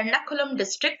in Ernakulam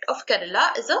district of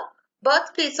Kerala is a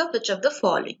birthplace of which of the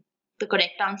following? The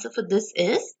correct answer for this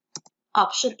is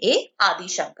option A, Adi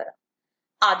Shankara.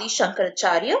 Adi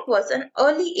Shankaracharya was an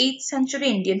early 8th century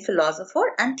Indian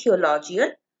philosopher and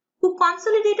theologian who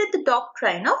consolidated the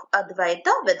doctrine of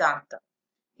Advaita Vedanta.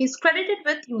 He is credited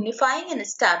with unifying and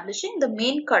establishing the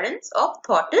main currents of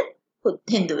thought in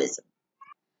Hinduism.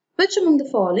 Which among the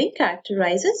following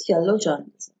characterizes yellow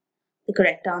journalism? The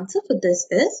correct answer for this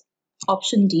is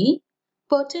option D,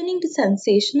 pertaining to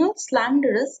sensational,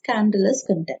 slanderous, scandalous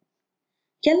content.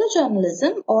 Yellow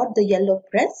journalism or the yellow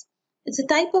press is a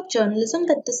type of journalism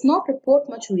that does not report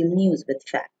much real news with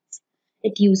facts.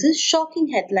 It uses shocking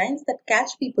headlines that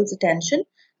catch people's attention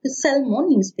to sell more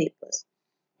newspapers.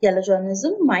 Yellow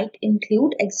journalism might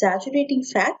include exaggerating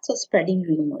facts or spreading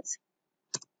rumors.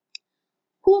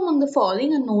 Who among the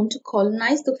following are known to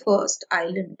colonize the first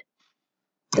island?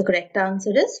 The correct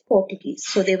answer is Portuguese.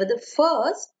 So they were the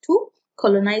first to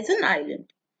colonize an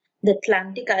island. The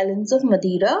Atlantic islands of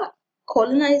Madeira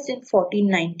colonized in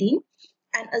 1419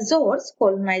 and Azores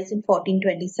colonized in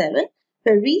 1427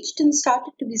 were reached and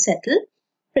started to be settled,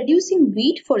 producing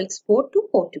wheat for export to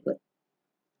Portugal.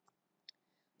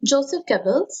 Joseph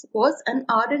Goebbels was an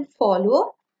ardent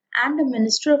follower and a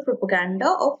minister of propaganda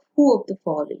of who of the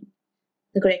following?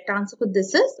 The correct answer for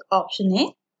this is option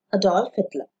A, Adolf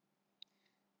Hitler.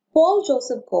 Paul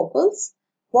Joseph Goebbels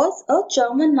was a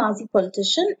German Nazi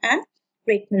politician and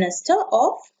great minister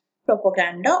of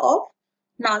propaganda of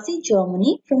Nazi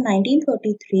Germany from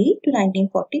 1933 to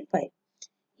 1945.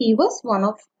 He was one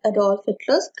of Adolf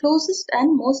Hitler's closest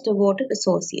and most devoted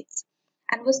associates,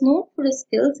 and was known for his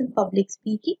skills in public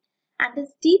speaking and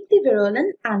his deeply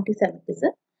virulent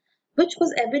anti-Semitism, which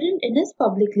was evident in his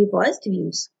publicly voiced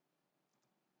views.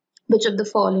 Which of the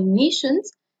following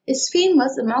nations is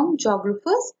famous among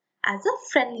geographers as a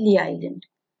friendly island?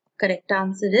 Correct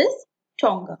answer is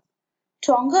Tonga.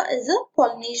 Tonga is a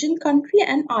Polynesian country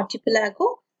and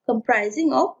archipelago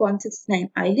comprising of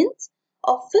 169 islands,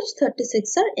 of which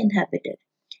 36 are inhabited.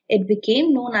 It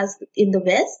became known as in the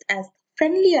West as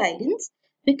Friendly Islands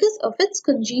because of its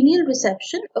congenial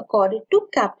reception accorded to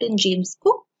Captain James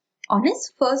Cook on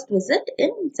his first visit in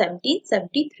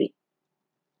 1773.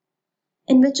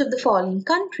 In which of the following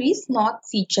countries North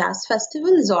Sea Jazz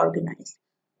Festival is organized?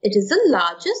 It is the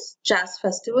largest jazz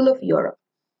festival of Europe.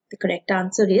 The correct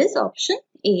answer is option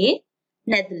A,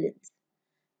 Netherlands.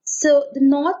 So, the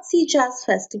North Sea Jazz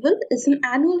Festival is an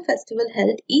annual festival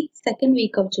held each second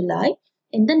week of July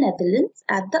in the Netherlands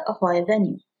at the Ahoy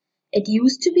venue. It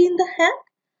used to be in The Hague,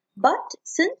 but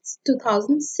since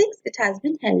 2006 it has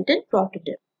been held in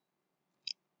Rotterdam.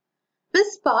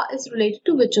 This spa is related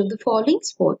to which of the following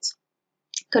sports?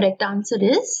 Correct answer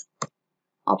is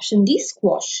option D,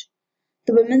 squash.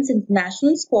 The Women's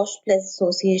International Squash Players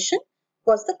Association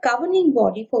was the governing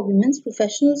body for women's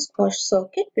professional squash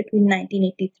circuit between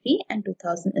 1983 and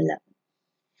 2011.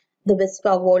 The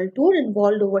WISPA World Tour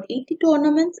involved over 80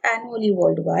 tournaments annually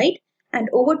worldwide, and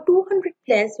over 200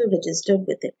 players were registered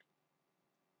with it.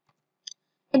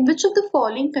 In which of the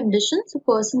following conditions a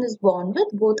person is born with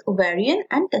both ovarian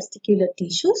and testicular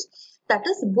tissues, that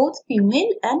is, both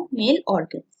female and male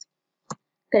organs?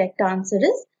 Correct answer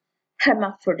is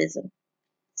hermaphrodism.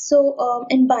 So,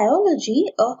 in biology,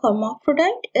 a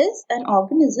hermaphrodite is an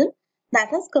organism that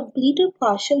has complete or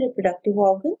partial reproductive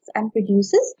organs and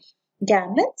produces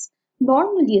gametes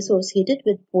normally associated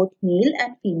with both male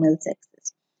and female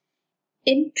sexes.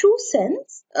 In true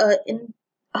sense, in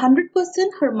 100%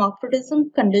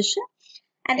 hermaphrodism condition,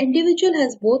 an individual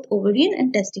has both ovarian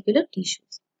and testicular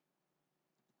tissues.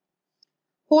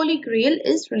 Holy Grail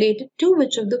is related to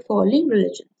which of the following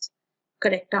religions?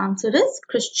 Correct answer is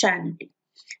Christianity.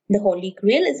 The Holy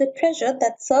Grail is a treasure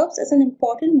that serves as an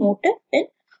important motif in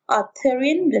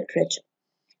Arthurian literature.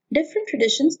 Different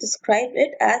traditions describe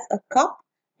it as a cup,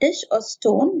 dish or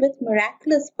stone with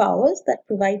miraculous powers that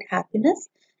provide happiness,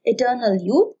 eternal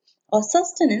youth or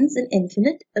sustenance in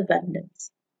infinite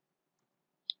abundance.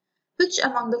 Which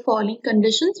among the following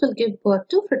conditions will give birth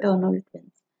to fraternal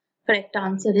twins? Correct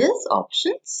answer is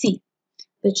option C,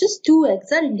 which is two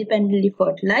eggs are independently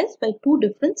fertilized by two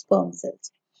different sperm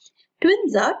cells.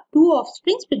 Twins are two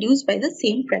offsprings produced by the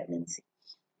same pregnancy.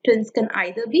 Twins can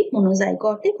either be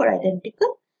monozygotic or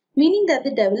identical, meaning that they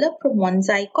develop from one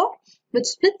zygote, which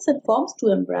splits and forms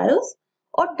two embryos,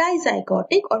 or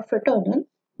dizygotic or fraternal,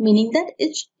 meaning that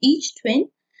each twin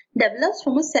develops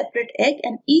from a separate egg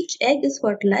and each egg is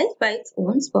fertilized by its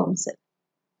own sperm cell.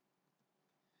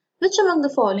 Which among the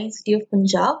following city of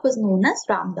Punjab was known as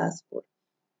Ramdaspur?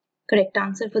 Correct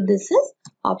answer for this is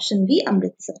option B,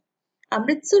 Amritsar.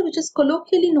 Amritsar, which is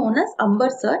colloquially known as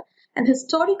Ambarsar and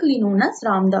historically known as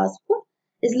Ramdaspur,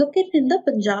 is located in the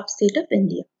Punjab state of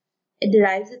India. It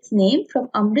derives its name from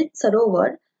Amrit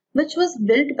Sarovar, which was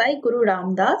built by Guru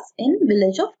Ramdas in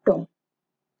village of Tom.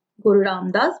 Guru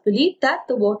Ramdas believed that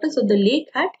the waters of the lake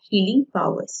had healing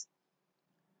powers.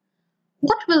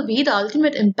 What will be the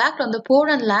ultimate impact on the poor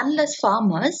and landless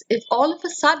farmers if all of a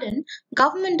sudden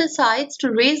government decides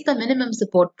to raise the minimum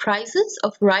support prices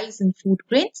of rice and food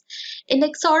grains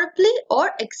inexorably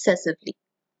or excessively?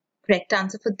 Correct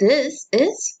answer for this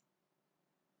is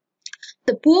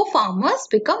the poor farmers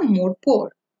become more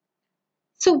poor.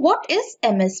 So what is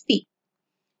MSP?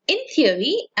 In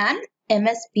theory, an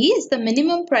MSP is the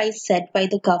minimum price set by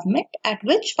the government at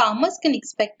which farmers can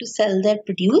expect to sell their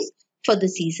produce for the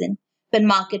season. When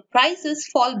market prices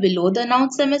fall below the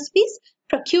announced MSPs,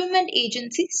 procurement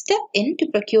agencies step in to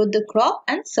procure the crop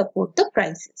and support the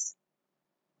prices.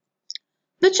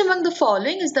 Which among the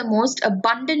following is the most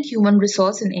abundant human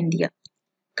resource in India?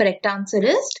 Correct answer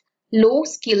is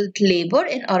low-skilled labor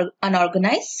in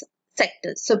unorganized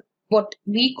sectors. So what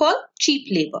we call cheap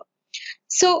labor.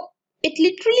 So it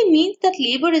literally means that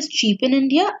labor is cheap in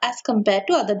India as compared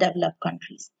to other developed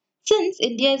countries. Since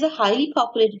India is a highly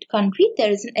populated country,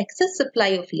 there is an excess supply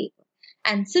of labor.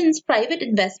 And since private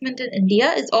investment in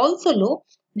India is also low,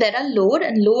 there are lower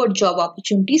and lower job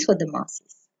opportunities for the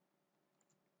masses.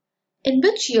 In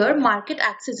which year Market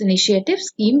Access Initiative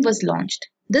scheme was launched?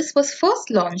 This was first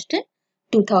launched in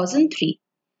 2003.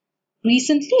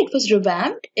 Recently, it was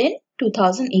revamped in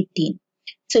 2018.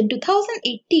 So in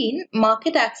 2018,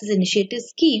 Market Access Initiative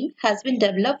Scheme has been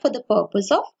developed for the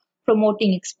purpose of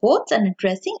promoting exports and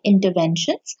addressing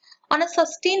interventions on a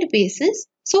sustained basis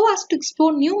so as to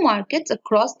explore new markets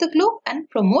across the globe and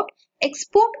promote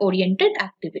export-oriented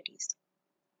activities.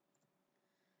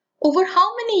 Over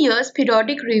how many years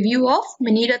periodic review of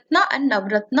Miniratna and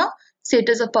Navratna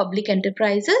status of public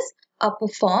enterprises are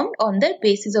performed on the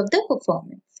basis of their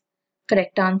performance?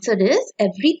 Correct answer is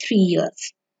every 3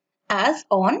 years. As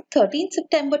on 13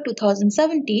 September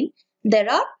 2017, there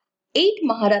are 8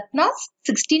 Maharatnas,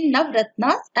 16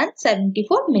 Navratnas and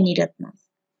 74 Miniratnas.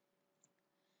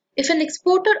 If an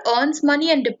exporter earns money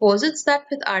and deposits that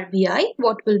with RBI,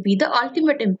 what will be the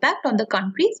ultimate impact on the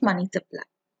country's money supply?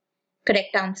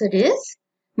 Correct answer is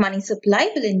money supply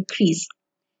will increase.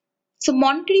 So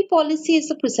monetary policy is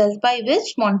the process by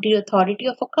which monetary authority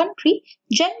of a country,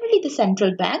 generally the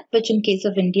central bank, which in case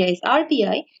of India is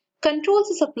RBI, controls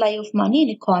the supply of money in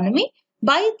economy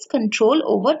by its control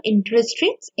over interest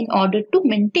rates in order to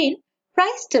maintain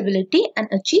price stability and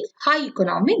achieve high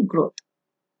economic growth.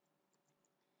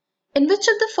 In which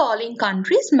of the following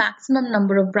countries maximum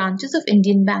number of branches of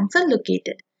Indian banks are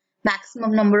located?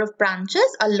 Maximum number of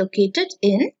branches are located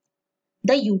in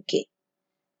the UK.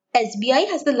 SBI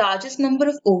has the largest number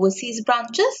of overseas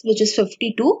branches, which is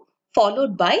 52,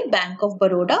 followed by Bank of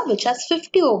Baroda, which has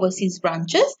 50 overseas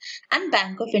branches, and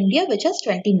Bank of India, which has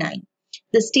 29.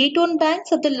 The state-owned banks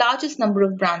have the largest number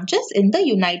of branches in the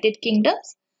United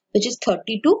Kingdoms, which is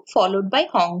 32, followed by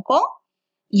Hong Kong,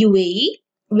 UAE,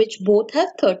 which both have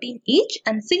 13 each,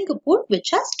 and Singapore, which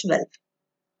has 12.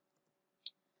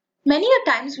 Many a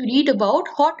times we read about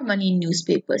hot money in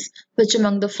newspapers. Which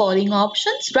among the following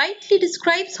options rightly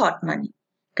describes hot money?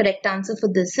 Correct answer for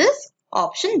this is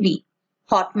option B.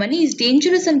 Hot money is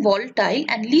dangerous and volatile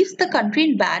and leaves the country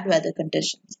in bad weather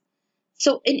conditions.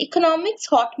 So in economics,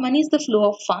 hot money is the flow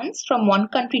of funds from one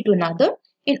country to another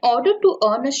in order to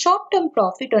earn a short-term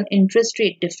profit on interest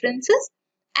rate differences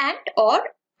and or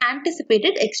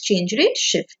anticipated exchange rate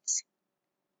shifts.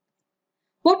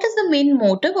 What is the main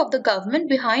motive of the government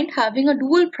behind having a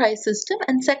dual price system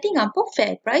and setting up of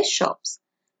fair price shops?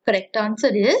 Correct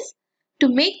answer is to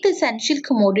make the essential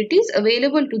commodities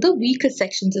available to the weaker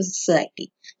sections of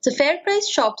society. So fair price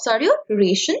shops are your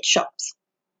ration shops.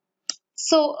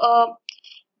 So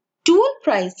dual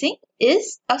pricing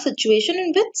is a situation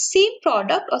in which same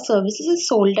product or services is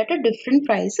sold at a different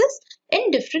prices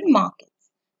in different markets.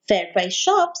 Fair price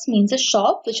shops means a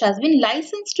shop which has been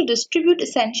licensed to distribute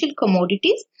essential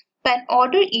commodities by an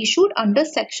order issued under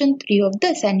Section 3 of the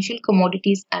Essential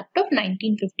Commodities Act of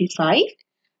 1955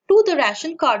 to the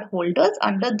ration card holders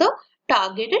under the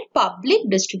Targeted Public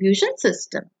Distribution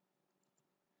System.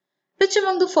 Which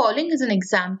among the following is an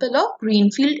example of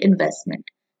greenfield investment?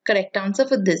 Correct answer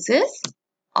for this is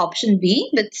option B,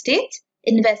 which states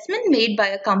investment made by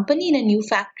a company in a new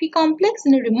factory complex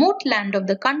in a remote land of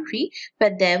the country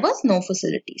where there was no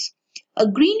facilities. A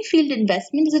greenfield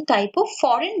investment is a type of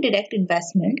foreign direct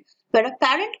investment where a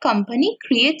parent company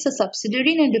creates a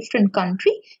subsidiary in a different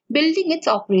country, building its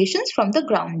operations from the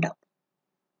ground up.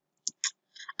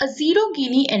 A zero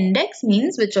Gini index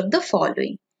means which of the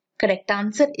following? Correct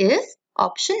answer is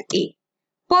option A,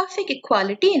 perfect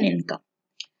equality in income.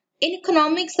 In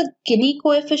economics, the Gini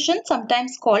coefficient,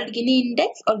 sometimes called Gini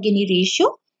index or Gini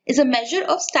ratio, is a measure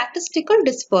of statistical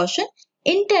dispersion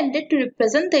intended to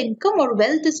represent the income or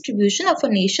wealth distribution of a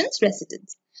nation's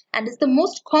residents and is the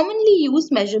most commonly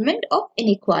used measurement of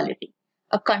inequality.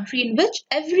 A country in which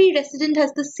every resident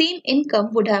has the same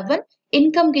income would have an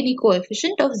income Gini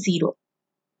coefficient of 0.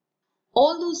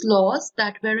 All those laws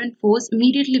that were in force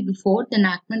immediately before the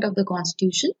enactment of the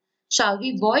Constitution shall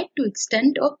be void to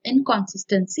extent of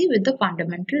inconsistency with the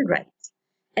fundamental rights.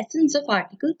 Essence of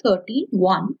Article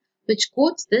 13(1), which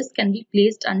quotes this, can be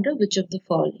placed under which of the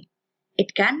following?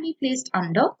 It can be placed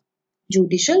under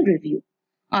judicial review.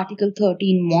 Article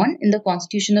 13(1) in the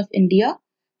Constitution of India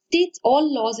states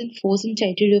all laws in force in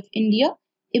territory of India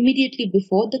immediately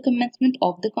before the commencement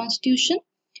of the Constitution,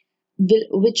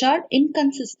 which are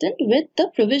inconsistent with the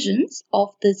provisions of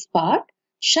this part,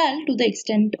 shall, to the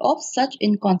extent of such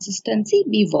inconsistency,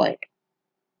 be void.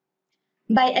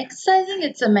 By exercising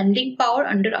its amending power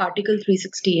under Article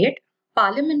 368,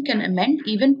 Parliament can amend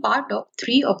even part of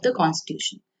 3 of the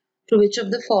Constitution. To which of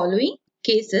the following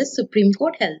cases Supreme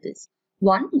Court held this?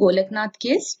 1. Golaknath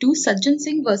case, 2. Sajjan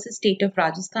Singh versus State of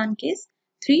Rajasthan case,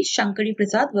 3. Shankari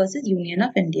Prasad versus Union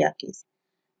of India case.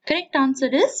 Correct answer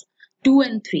is 2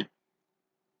 and 3.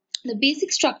 The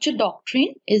basic structure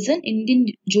doctrine is an Indian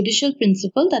judicial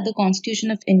principle that the Constitution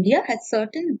of India has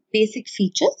certain basic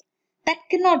features that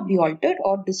cannot be altered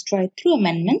or destroyed through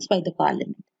amendments by the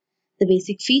Parliament. The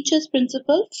basic features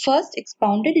principle, first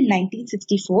expounded in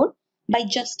 1964 by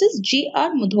Justice J.R.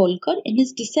 Mudholkar in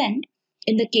his dissent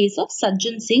in the case of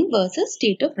Sajjan Singh versus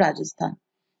State of Rajasthan.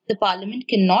 The Parliament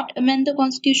cannot amend the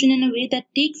Constitution in a way that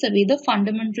takes away the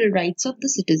fundamental rights of the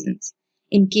citizens.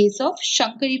 In case of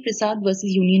Shankari Prasad versus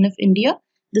Union of India,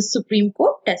 the Supreme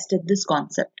Court tested this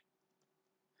concept.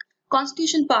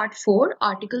 Constitution Part 4,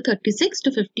 Article 36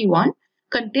 to 51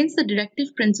 contains the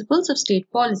directive principles of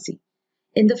state policy.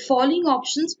 In the following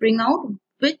options bring out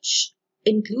which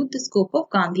include the scope of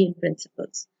Gandhian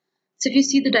principles. So if you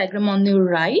see the diagram on your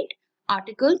right,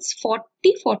 Articles 40,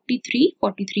 43,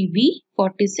 43b,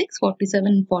 46, 47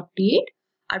 and 48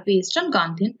 are based on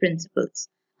Gandhian principles.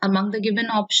 Among the given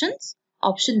options,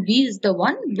 option B is the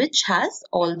one which has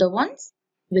all the ones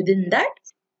within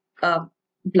that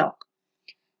block.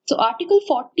 So Article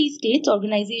 40 states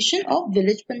organization of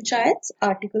village panchayats.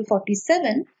 Article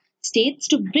 47 states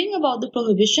to bring about the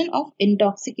prohibition of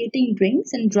intoxicating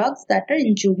drinks and drugs that are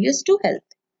injurious to health.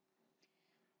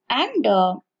 And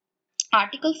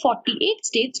Article 48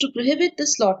 states to prohibit the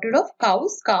slaughter of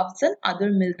cows, calves and other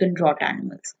milk and draught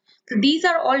animals. So these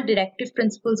are all directive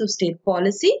principles of state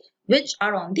policy which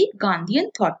are on the Gandhian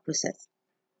thought process.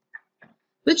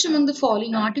 Which among the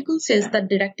following articles says that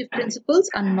directive principles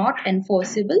are not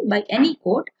enforceable by any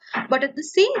court, but at the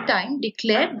same time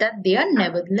declared that they are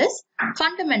nevertheless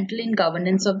fundamental in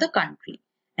governance of the country,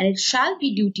 and it shall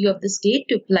be duty of the state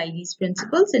to apply these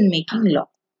principles in making law?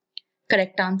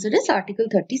 Correct answer is Article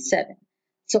 37.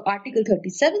 So Article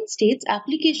 37 states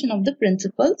application of the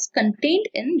principles contained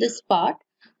in this part.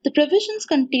 The provisions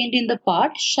contained in the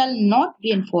part shall not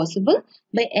be enforceable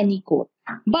by any court,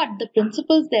 but the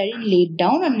principles therein laid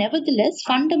down are nevertheless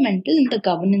fundamental in the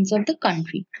governance of the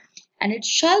country, and it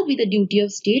shall be the duty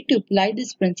of state to apply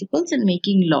these principles in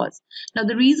making laws. Now,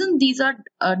 the reason these are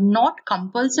not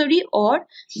compulsory or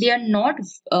they are not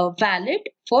valid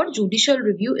for judicial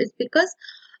review is because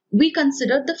we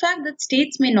consider the fact that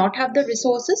states may not have the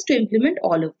resources to implement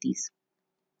all of these.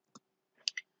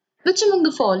 Which among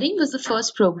the following was the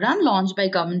first program launched by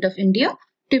Government of India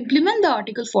to implement the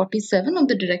Article 47 of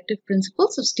the Directive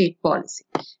Principles of State Policy?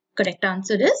 Correct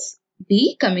answer is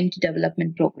B, Community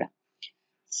Development Program.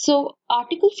 So,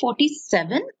 Article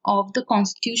 47 of the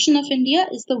Constitution of India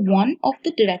is the one of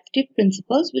the directive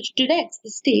principles which directs the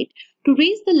state to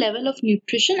raise the level of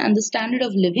nutrition and the standard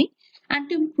of living and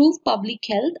to improve public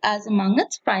health as among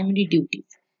its primary duties.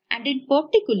 And in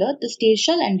particular, the state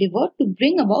shall endeavour to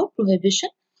bring about prohibition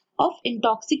of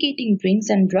intoxicating drinks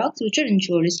and drugs which are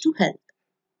injurious to health.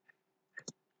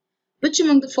 Which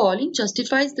among the following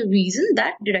justifies the reason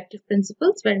that directive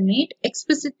principles were made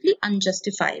explicitly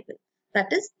unjustifiable?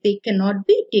 That is, they cannot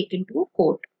be taken to a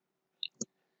court.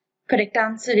 Correct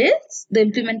answer is the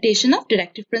implementation of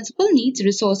directive principle needs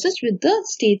resources which the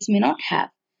states may not have.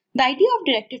 The idea of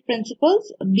directive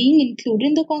principles being included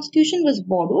in the Constitution was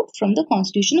borrowed from the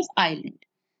Constitution of Ireland.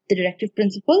 The directive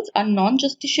principles are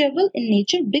non-justiciable in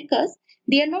nature because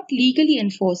they are not legally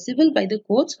enforceable by the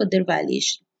courts for their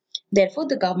violation. Therefore,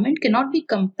 the government cannot be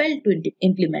compelled to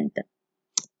implement them.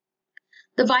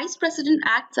 The Vice President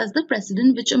acts as the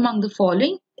President. Which among the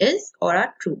following is or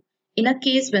are true? In a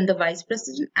case when the Vice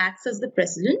President acts as the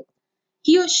President,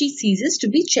 he or she ceases to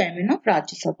be Chairman of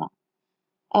Rajya Sabha.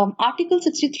 Article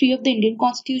 63 of the Indian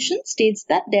Constitution states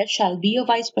that there shall be a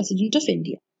Vice President of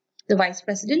India. The Vice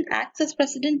President acts as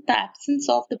President in the absence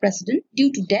of the President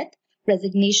due to death,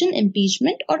 resignation,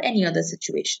 impeachment or any other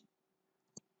situation.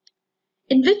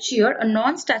 In which year a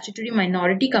non-statutory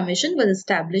minority commission was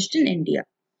established in India?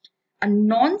 A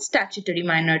non-statutory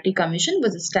minority commission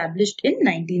was established in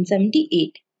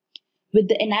 1978. With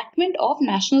the enactment of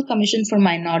National Commission for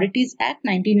Minorities Act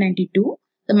 1992,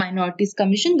 the Minorities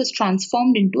Commission was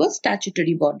transformed into a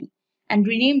statutory body and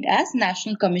renamed as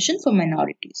National Commission for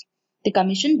Minorities. The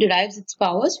Commission derives its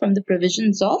powers from the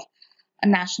provisions of a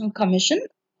National Commission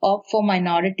for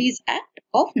Minorities Act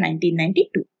of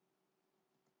 1992.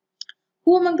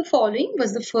 Who among the following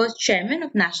was the first chairman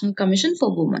of National Commission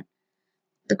for Women?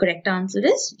 The correct answer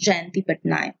is Jayanti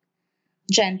Patnaik.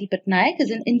 Jayanti Patnaik is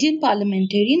an Indian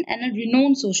parliamentarian and a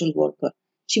renowned social worker.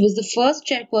 She was the first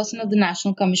chairperson of the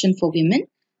National Commission for Women.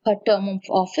 Her term of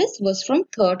office was from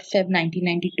 3rd Feb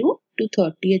 1992 to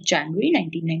 30th January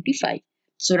 1995.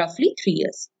 So roughly 3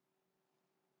 years.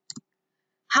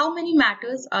 How many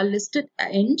matters are listed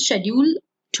in Schedule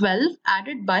 12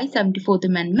 added by 74th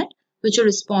Amendment, which are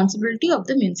responsibility of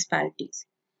the municipalities?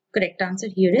 Correct answer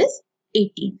here is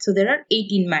 18. So there are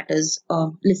 18 matters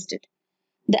listed.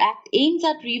 The Act aims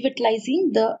at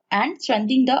revitalizing and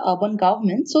strengthening the urban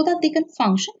government so that they can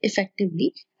function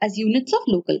effectively as units of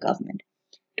local government.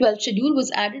 12th schedule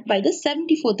was added by the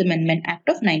 74th Amendment Act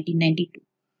of 1992.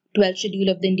 12th schedule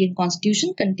of the Indian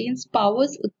Constitution contains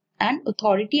powers and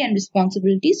authority and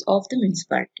responsibilities of the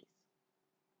municipality.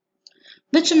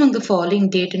 Which among the following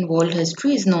date in world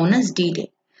history is known as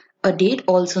D-Day, a date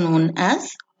also known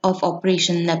as of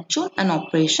Operation Neptune and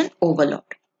Operation Overlord?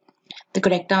 The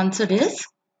correct answer is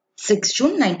 6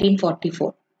 June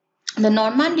 1944. The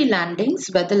Normandy landings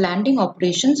were the landing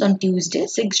operations on Tuesday,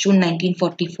 6 June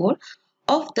 1944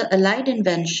 of the Allied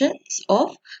invasions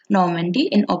of Normandy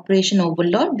in Operation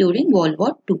Overlord during World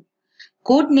War II.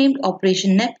 Codenamed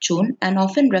Operation Neptune and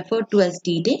often referred to as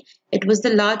D-Day, it was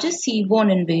the largest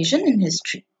seaborne invasion in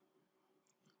history.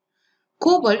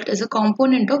 Cobalt is a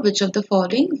component of which of the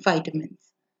following vitamins?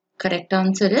 Correct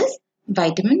answer is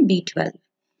vitamin B12.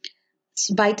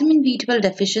 Vitamin B12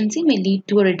 deficiency may lead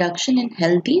to a reduction in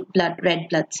healthy red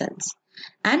blood cells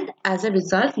and as a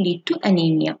result lead to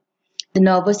anemia. The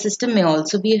nervous system may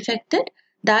also be affected.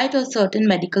 Diet or certain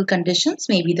medical conditions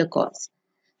may be the cause.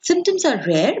 Symptoms are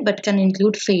rare but can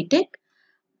include fatigue,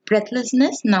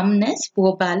 breathlessness, numbness,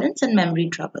 poor balance and memory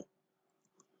trouble.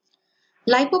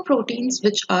 Lipoproteins,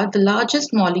 which are the largest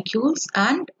molecules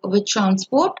and which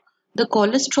transport the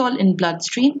cholesterol in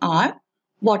bloodstream, are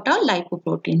what are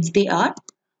lipoproteins? They are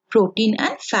protein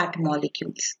and fat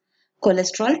molecules.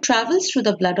 Cholesterol travels through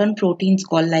the blood on proteins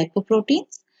called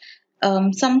lipoproteins.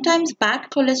 Sometimes bad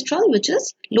cholesterol, which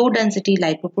is low density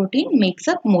lipoprotein, makes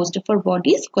up most of our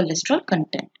body's cholesterol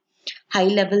content. High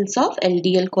levels of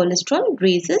LDL cholesterol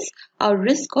raises our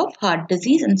risk of heart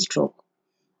disease and stroke.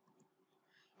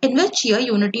 In which year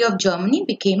unity of Germany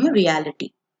became a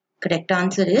reality? Correct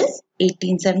answer is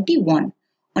 1871.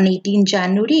 On 18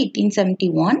 January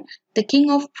 1871, the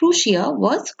King of Prussia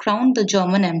was crowned the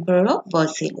German Emperor of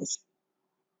Versailles.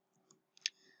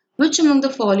 Which among the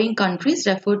following countries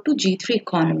referred to G3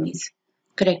 economies?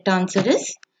 Correct answer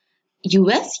is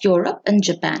US, Europe and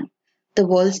Japan. The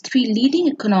world's three leading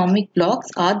economic blocs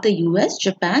are the US,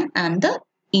 Japan and the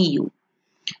EU.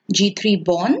 G3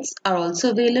 bonds are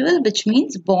also available, which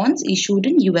means bonds issued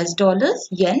in US dollars,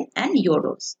 yen and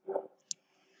euros.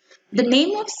 The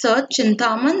name of Sir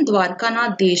Chintaman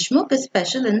Dwarkanath Deshmukh is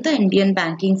special in the Indian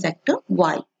banking sector.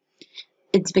 Why?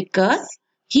 It's because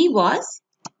he was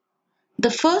the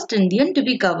first Indian to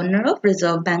be governor of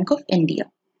Reserve Bank of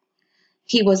India.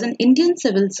 He was an Indian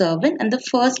civil servant and the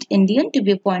first Indian to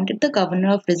be appointed the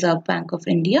governor of Reserve Bank of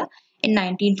India in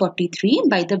 1943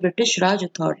 by the British Raj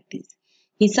authorities.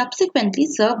 He subsequently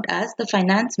served as the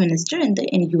finance minister in the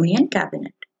Union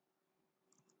cabinet.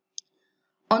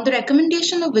 On the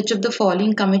recommendation of which of the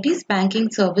following committees,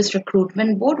 Banking Service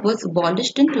Recruitment Board was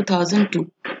abolished in 2002?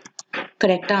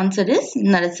 Correct answer is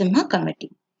Narasimha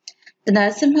Committee. The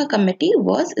Narasimha Committee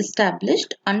was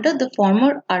established under the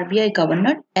former RBI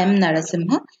Governor M.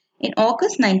 Narasimha in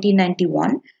August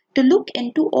 1991 to look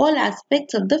into all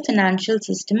aspects of the financial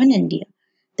system in India.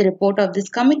 The report of this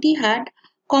committee had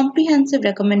comprehensive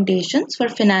recommendations for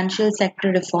financial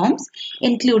sector reforms,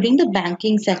 including the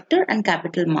banking sector and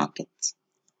capital markets.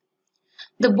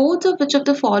 The boards of which of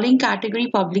the following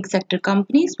category public sector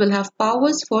companies will have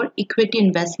powers for equity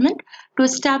investment to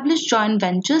establish joint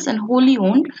ventures and wholly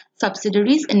owned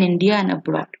subsidiaries in India and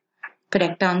abroad?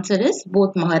 Correct answer is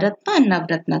both Maharatna and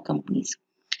Navratna companies.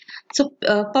 So,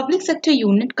 public sector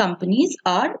unit companies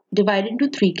are divided into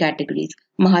three categories: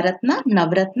 Maharatna,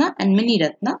 Navratna and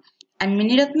Miniratna. And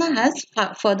Miniratna has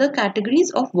further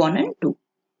categories of 1 and 2.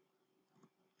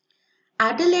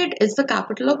 Adelaide is the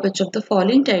capital of which of the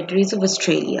following territories of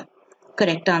Australia?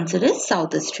 Correct answer is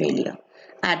South Australia.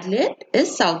 Adelaide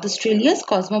is South Australia's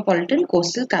cosmopolitan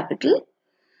coastal capital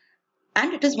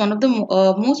and it is one of the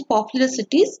most popular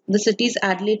cities. The city's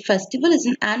Adelaide Festival is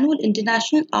an annual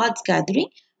international arts gathering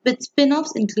with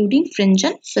spin-offs including fringe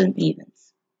and film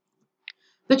events.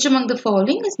 Which among the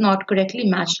following is not correctly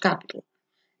matched capital?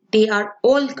 They are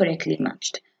all correctly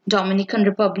matched. Dominican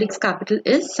Republic's capital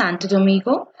is Santo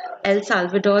Domingo, El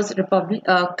Salvador's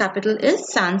capital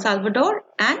is San Salvador,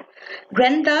 and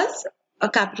Grenada's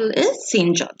capital is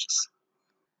St. George's.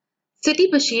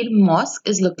 Sidi Bashir Mosque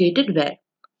is located where?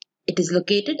 It is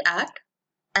located at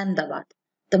Ahmedabad.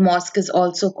 The mosque is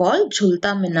also called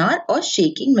Jhulta Minar or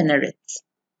Shaking Minarets.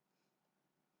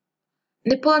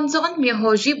 Nipponzon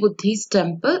Myohoji Buddhist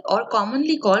temple, or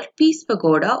commonly called Peace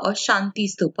Pagoda or Shanti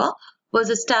Stupa, was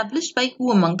established by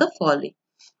who among the following?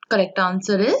 Correct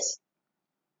answer is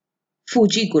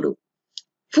Fuji Guru.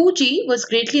 Fuji was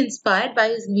greatly inspired by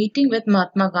his meeting with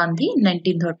Mahatma Gandhi in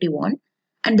 1931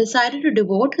 and decided to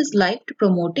devote his life to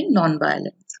promoting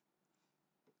non-violence.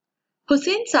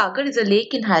 Hussain Sagar is a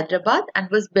lake in Hyderabad and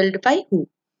was built by who?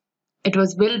 It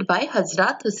was built by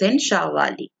Hazrat Hussain Shah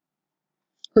Wali.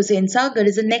 Hussain Sagar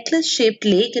is a necklace-shaped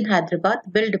lake in Hyderabad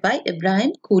built by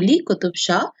Ibrahim Quli Qutub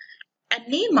Shah and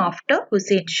named after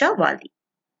Hussain Shah Wali.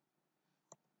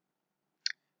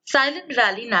 Silent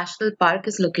Valley National Park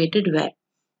is located where?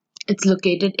 It's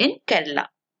located in Kerala.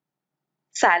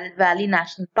 Silent Valley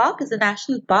National Park is a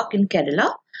national park in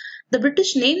Kerala. The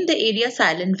British named the area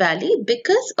Silent Valley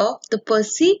because of the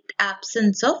perceived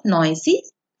absence of noisy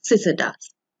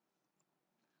cicadas.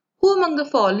 Who among the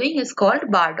following is called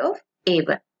Bard of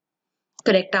Avon?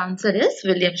 Correct answer is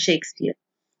William Shakespeare.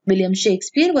 William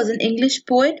Shakespeare was an English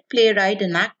poet, playwright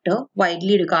and actor,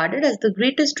 widely regarded as the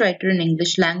greatest writer in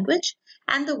English language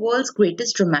and the world's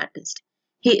greatest dramatist.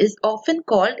 He is often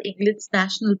called England's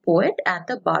national poet and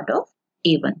the Bard of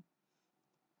Avon.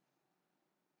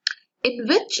 In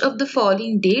which of the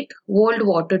following date World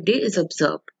Water Day is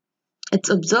observed? It's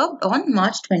observed on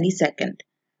March 22nd.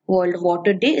 World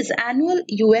Water Day is an annual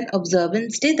UN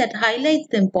observance day that highlights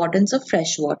the importance of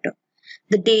fresh water.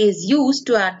 The day is used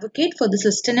to advocate for the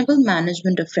sustainable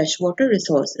management of freshwater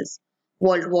resources.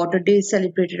 World Water Day is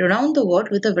celebrated around the world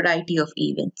with a variety of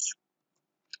events.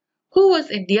 Who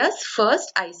was India's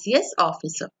first ICS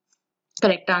officer?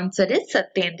 Correct answer is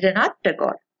Satyendranath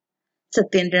Tagore.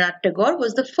 Satyendranath Tagore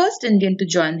was the first Indian to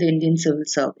join the Indian Civil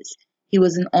Service. He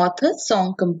was an author,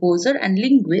 song composer and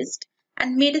linguist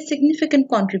and made a significant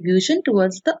contribution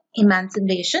towards the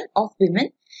emancipation of women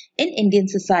in Indian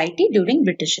society during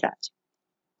British Raj.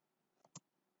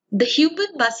 The human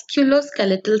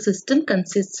musculoskeletal system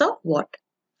consists of what?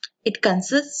 It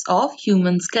consists of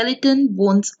human skeleton,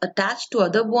 bones attached to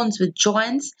other bones with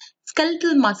joints,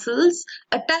 skeletal muscles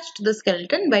attached to the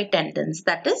skeleton by tendons,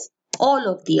 that is, all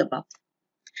of the above.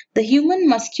 The human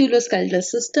musculoskeletal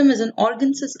system is an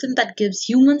organ system that gives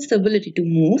humans the ability to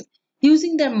move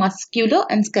using their muscular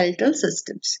and skeletal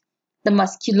systems. The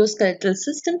musculoskeletal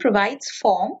system provides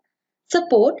form,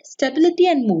 support, stability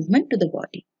and movement to the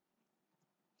body.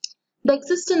 The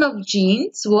existence of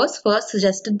genes was first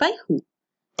suggested by who?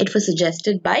 It was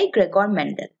suggested by Gregor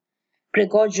Mendel.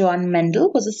 Gregor Johann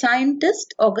Mendel was a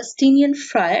scientist, Augustinian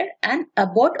friar and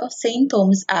abbot of St.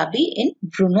 Thomas Abbey in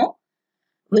Brno,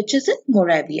 which is in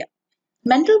Moravia.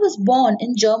 Mendel was born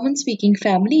in German-speaking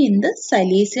family in the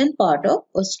Silesian part of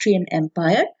Austrian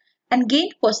Empire and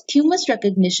gained posthumous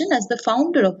recognition as the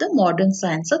founder of the modern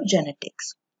science of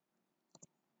genetics.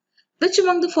 Which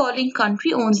among the following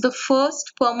country owns the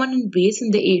first permanent base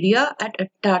in the area at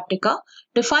Antarctica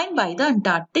defined by the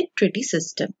Antarctic Treaty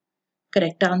System?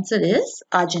 Correct answer is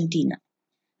Argentina.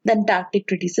 The Antarctic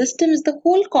Treaty System is the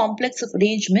whole complex of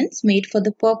arrangements made for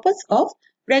the purpose of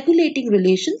regulating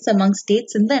relations among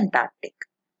states in the Antarctic.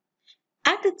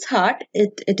 At its heart,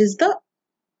 it is the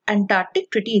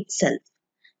Antarctic Treaty itself.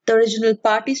 The original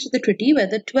parties to the treaty were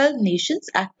the 12 nations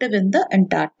active in the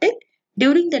Antarctic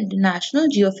during the International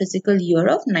Geophysical Year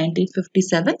of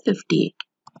 1957-58.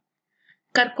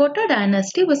 Karkota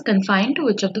dynasty was confined to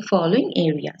which of the following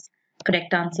areas?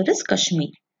 Correct answer is Kashmir.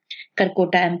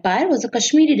 Karkota Empire was a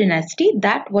Kashmiri dynasty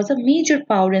that was a major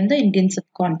power in the Indian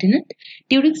subcontinent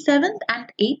during 7th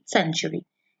and 8th century.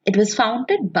 It was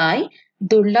founded by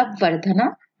Durlabh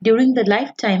Vardhana during the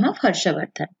lifetime of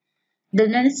Harshavardhan. The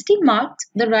dynasty marked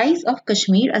the rise of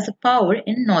Kashmir as a power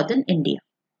in northern India.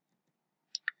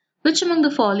 Which among the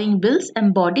following bills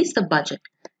embodies the budget?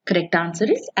 Correct answer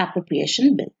is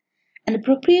Appropriation Bill. An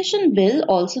appropriation bill,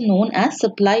 also known as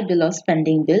Supply Bill or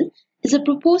Spending Bill, is a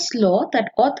proposed law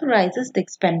that authorizes the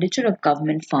expenditure of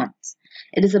government funds.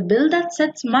 It is a bill that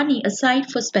sets money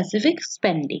aside for specific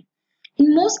spending.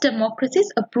 In most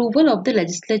democracies, approval of the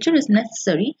legislature is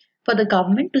necessary for the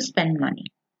government to spend money.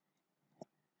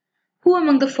 Who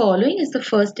among the following is the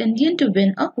first Indian to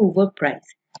win a Hoover Prize?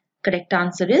 Correct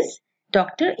answer is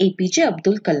Dr. APJ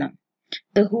Abdul Kalam.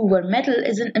 The Hoover Medal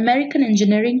is an American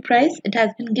engineering prize. It has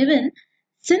been given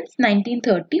since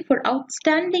 1930 for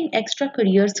outstanding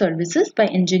extra-career services by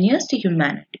engineers to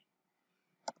humanity.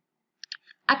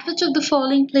 At which of the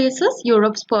following places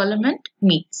Europe's Parliament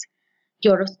meets?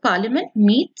 Europe's Parliament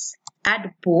meets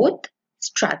at both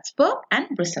Strasbourg and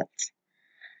Brussels.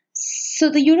 So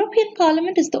the European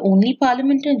Parliament is the only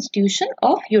parliamentary institution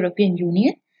of European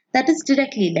Union that is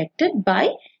directly elected by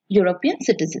European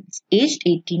citizens aged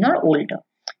 18 or older.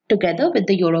 Together with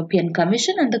the European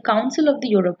Commission and the Council of the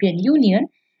European Union,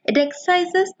 it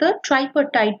exercises the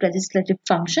tripartite legislative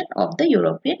function of the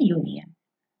European Union.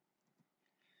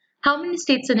 How many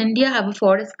states in India have a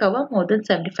forest cover more than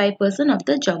 75% of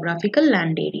the geographical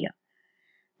land area?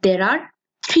 There are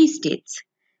 3 states.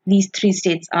 These 3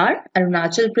 states are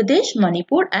Arunachal Pradesh,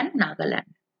 Manipur and Nagaland.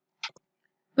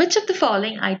 Which of the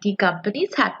following IT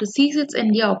companies had to cease its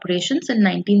India operations in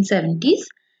 1970s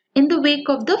in the wake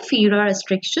of the FIRA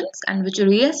restrictions and which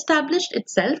re-established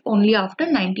itself only after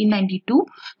 1992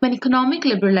 when economic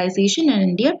liberalization in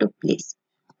India took place.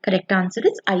 Correct answer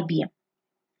is IBM.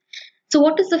 So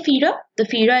what is the FIRA? The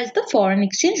FIRA is the Foreign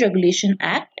Exchange Regulation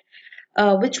Act,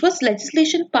 which was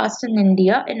legislation passed in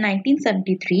India in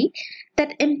 1973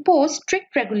 that imposed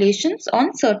strict regulations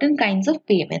on certain kinds of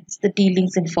payments, the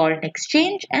dealings in foreign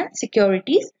exchange and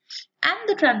securities, and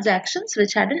the transactions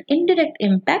which had an indirect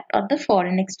impact on the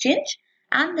foreign exchange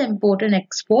and the import and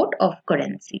export of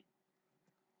currency.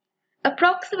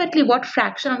 Approximately what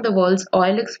fraction of the world's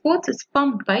oil exports is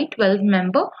pumped by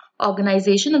 12-member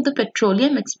Organization of the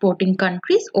Petroleum Exporting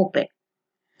Countries, OPEC?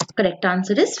 Correct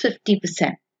answer is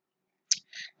 50%.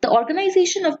 The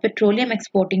Organization of Petroleum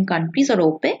Exporting Countries, or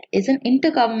OPEC, is an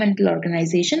intergovernmental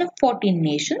organization of 14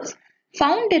 nations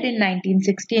founded in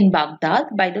 1960 in Baghdad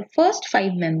by the first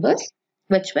 5 members,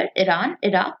 which were Iran,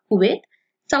 Iraq, Kuwait,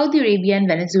 Saudi Arabia and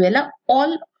Venezuela,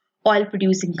 all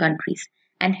oil-producing countries,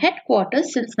 and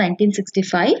headquarters since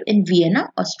 1965 in Vienna,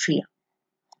 Austria.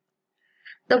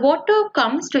 The water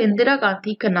comes to Indira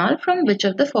Gandhi Canal from which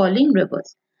of the following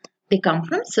rivers? They come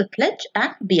from Sutlej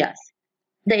and Bias.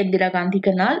 The Indira Gandhi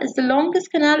Canal is the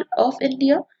longest canal of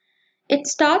India. It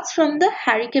starts from the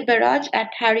Harike barrage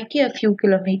at Harike, a few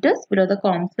kilometers below the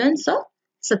confluence of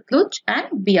Satluj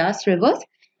and Bias rivers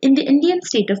in the Indian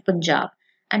state of Punjab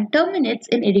and terminates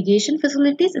in irrigation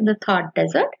facilities in the Thar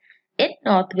Desert in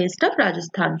northwest of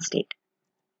Rajasthan state.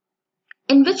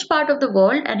 In which part of the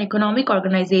world an economic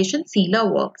organization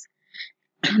CELA works?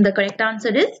 The correct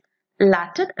answer is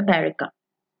Latin America.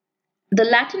 The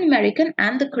Latin American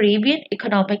and the Caribbean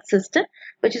Economic System,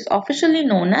 which is officially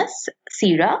known as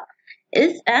CERA,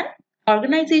 is an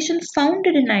organization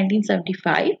founded in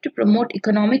 1975 to promote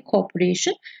economic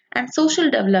cooperation and social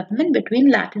development between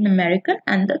Latin American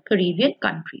and the Caribbean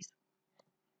countries.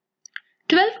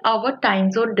 12-hour time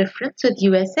zone difference with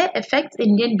USA affects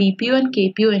Indian BPO and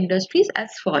KPO industries as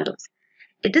follows.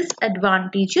 It is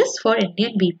advantageous for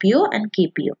Indian BPO and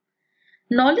KPO.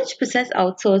 Knowledge Process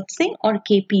Outsourcing, or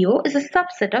KPO, is a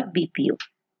subset of BPO.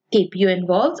 KPO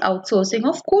involves outsourcing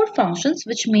of core functions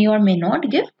which may or may not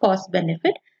give cost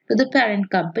benefit to the parent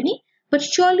company but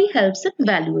surely helps in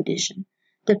value addition.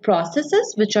 The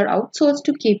processes which are outsourced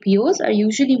to KPOs are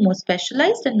usually more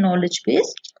specialized and knowledge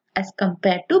based as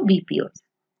compared to BPOs.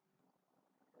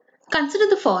 Consider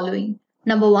the following.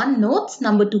 Number 1, notes.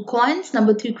 Number 2, coins.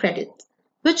 Number 3, credits.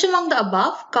 Which among the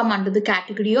above come under the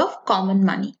category of common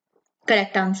money?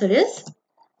 Correct answer is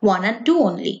 1 and 2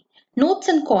 only. Notes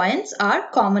and coins are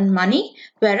common money,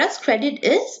 whereas credit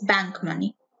is bank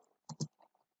money.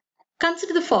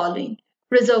 Consider the following.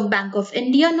 Reserve Bank of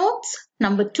India notes.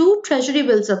 Number 2, Treasury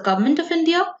bills of Government of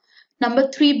India. Number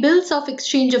 3, bills of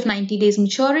exchange of 90 days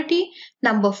maturity.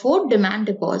 Number 4, demand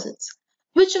deposits.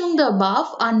 Which among the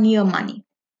above are near money?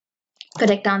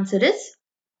 Correct answer is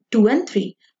 2 and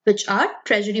 3, which are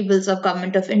Treasury bills of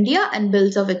Government of India and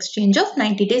bills of exchange of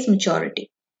 90 days maturity.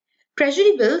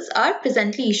 Treasury bills are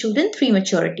presently issued in 3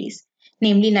 maturities,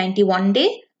 namely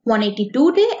 91-day,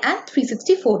 182-day and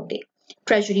 364-day.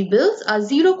 Treasury bills are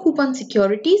zero coupon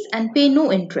securities and pay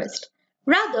no interest.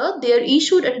 Rather, they are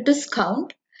issued at a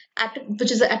discount,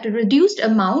 which is at a reduced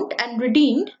amount, and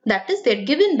redeemed, that is, they are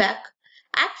given back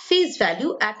at face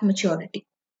value at maturity.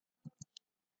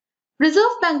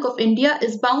 Reserve Bank of India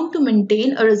is bound to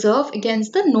maintain a reserve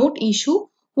against the note issue,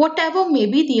 whatever may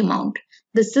be the amount.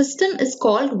 The system is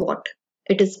called what?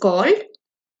 It is called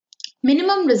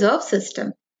Minimum Reserve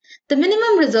System. The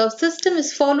Minimum Reserve System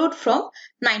is followed from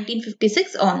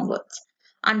 1956 onwards.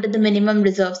 Under the Minimum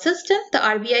Reserve System, the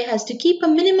RBI has to keep a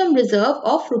minimum reserve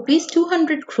of Rs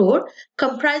 200 crore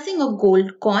comprising of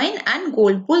gold coin and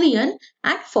gold bullion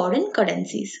and foreign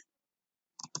currencies.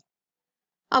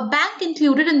 A bank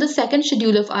included in the second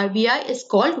schedule of RBI is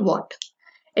called what?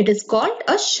 It is called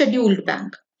a scheduled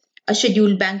bank. A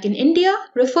scheduled bank in India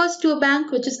refers to a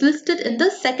bank which is listed in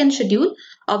the second schedule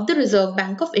of the Reserve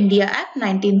Bank of India Act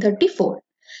 1934.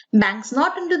 Banks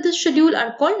not under this schedule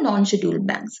are called non-scheduled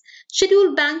banks.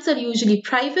 Scheduled banks are usually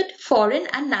private, foreign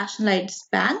and nationalized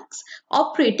banks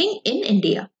operating in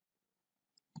India.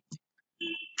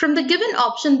 From the given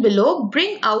option below,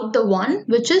 bring out the one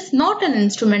which is not an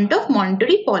instrument of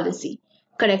monetary policy.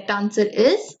 Correct answer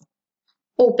is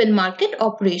open market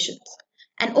operations.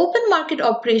 An open market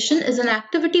operation is an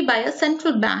activity by a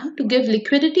central bank to give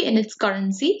liquidity in its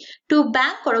currency to a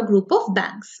bank or a group of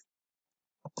banks.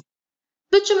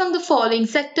 Which among the following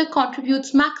sector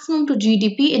contributes maximum to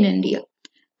GDP in India?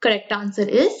 Correct answer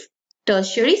is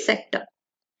tertiary sector.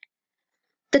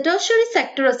 The tertiary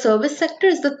sector or service sector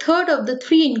is the third of the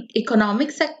 3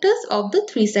 economic sectors of the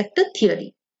 3-sector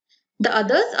theory. The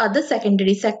others are the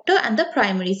secondary sector and the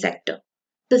primary sector.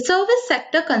 The service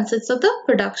sector consists of the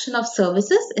production of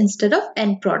services instead of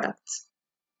end products.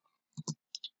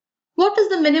 What is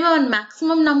the minimum and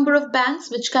maximum number of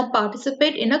banks which can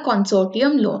participate in a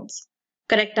consortium loans?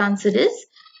 Correct answer is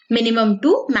minimum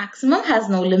 2, maximum has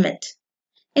no limit.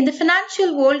 In the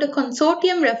financial world, a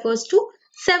consortium refers to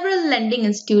several lending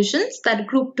institutions that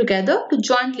group together to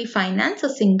jointly finance a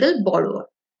single borrower.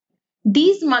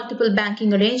 These multiple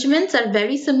banking arrangements are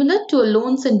very similar to a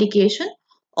loan syndication,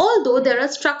 although there are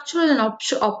structural and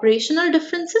operational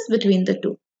differences between the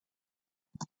two.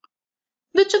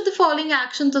 Which of the following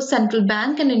actions of central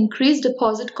bank can increase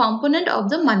deposit component of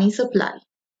the money supply?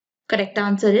 Correct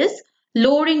answer is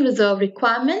lowering reserve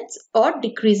requirements or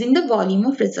decreasing the volume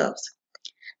of reserves.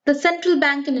 The central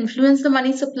bank can influence the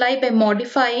money supply by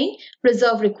modifying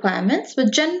reserve requirements,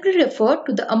 which generally refer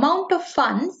to the amount of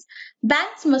funds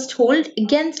banks must hold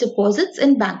against deposits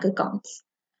in bank accounts.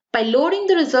 By lowering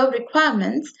the reserve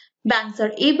requirements, banks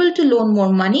are able to loan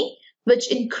more money,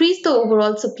 which increase the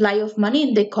overall supply of money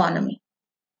in the economy.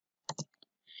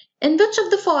 In which of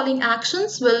the following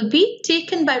actions will be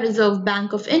taken by Reserve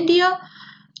Bank of India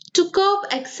to curb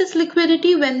excess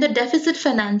liquidity when the deficit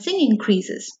financing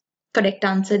increases? Correct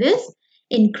answer is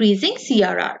increasing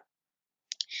CRR.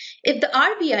 If the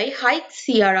RBI hikes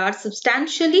CRR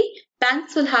substantially,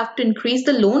 banks will have to increase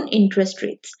the loan interest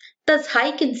rates. Thus,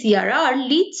 hike in CRR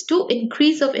leads to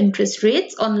increase of interest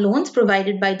rates on loans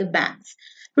provided by the banks.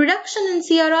 Reduction in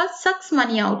CRR sucks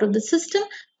money out of the system,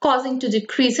 causing to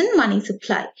decrease in money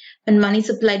supply. When money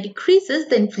supply decreases,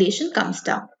 the inflation comes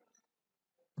down.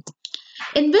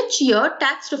 In which year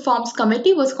Tax Reforms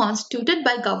Committee was constituted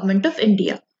by Government of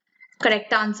India?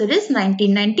 Correct answer is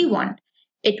 1991.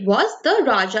 It was the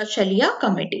Raja Chalia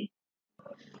Committee.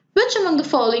 Which among the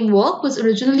following work was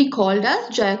originally called as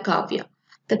Jayakavya?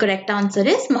 The correct answer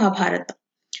is Mahabharata.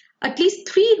 At least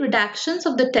 3 redactions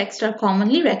of the text are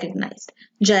commonly recognized.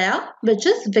 Jaya, which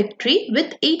is victory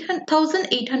with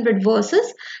 8,800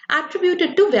 verses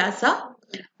attributed to Vyasa.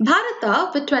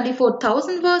 Bharata with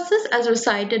 24,000 verses as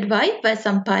recited by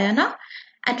Vaisampayana.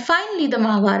 And finally the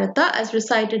Mahabharata as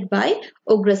recited by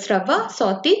Ugrasrava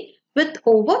Soti with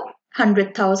over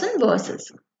 100,000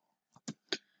 verses.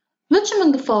 Which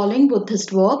among the following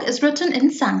Buddhist work is written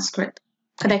in Sanskrit?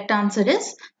 Correct answer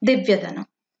is Divyadana.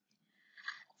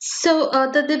 So,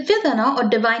 the Divyadana or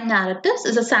Divine Narratives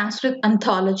is a Sanskrit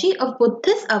anthology of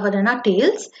Buddhist Avadana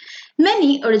tales,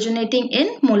 many originating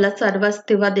in Mula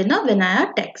Sarvastivadina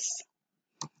Vinaya texts.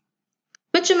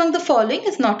 Which among the following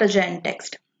is not a Jain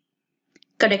text?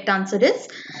 Correct answer is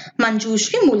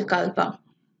Manjushri Mulkalpa.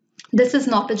 This is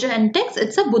not a Jain text,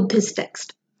 it's a Buddhist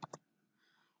text.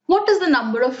 What is the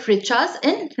number of Richas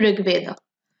in Rig Veda?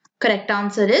 Correct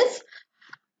answer is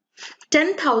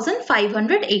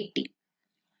 10,580.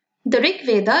 The Rig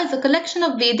Veda is a collection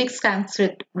of Vedic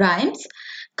Sanskrit rhymes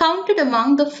counted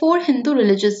among the 4 Hindu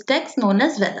religious texts known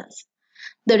as Vedas.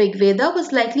 The Rig Veda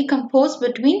was likely composed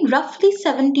between roughly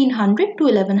 1700 to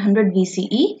 1100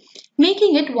 BCE,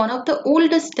 making it one of the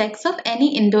oldest texts of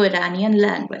any Indo-Iranian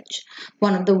language,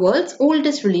 one of the world's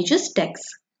oldest religious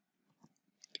texts.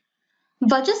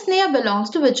 Vajasneya belongs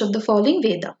to which of the following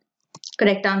Veda?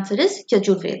 Correct answer is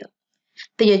Yajur Veda.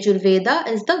 The Yajur Veda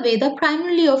is the Veda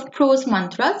primarily of prose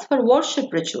mantras for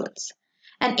worship rituals.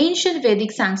 An ancient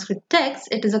Vedic Sanskrit text,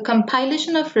 it is a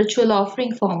compilation of ritual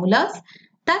offering formulas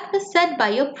that was said by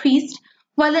a priest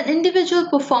while an individual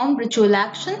performed ritual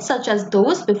actions such as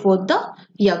those before the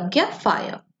Yagya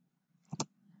fire.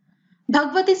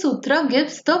 Bhagavati Sutra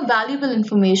gives the valuable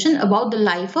information about the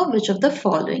life of which of the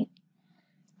following?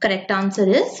 Correct answer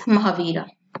is Mahavira.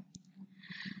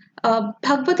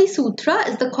 Bhagavati Sutra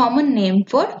is the common name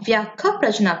for Vyakha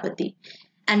Prajnapati,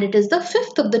 and it is the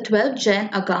 5th of the 12 Jain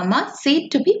Agamas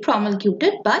said to be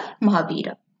promulgated by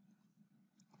Mahavira.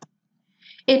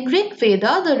 In Rig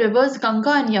Veda, the rivers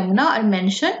Ganga and Yamuna are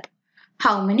mentioned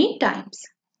how many times?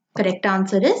 Correct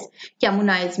answer is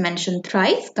Yamuna is mentioned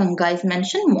thrice, Ganga is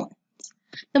mentioned once.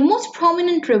 The most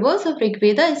prominent rivers of Rig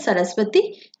Veda is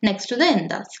Saraswati next to the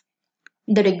Indas.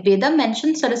 The Rig Veda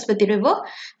mentions Saraswati River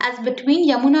as between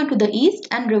Yamuna to the east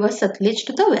and river Satluj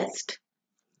to the west.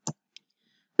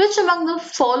 Which among the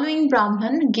following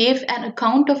Brahman gave an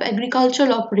account of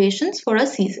agricultural operations for a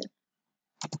season?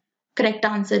 Correct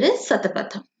answer is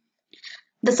Satapatha.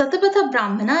 The Satapatha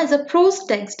Brahmana is a prose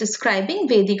text describing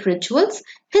Vedic rituals,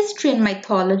 history and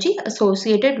mythology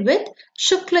associated with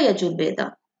Shukla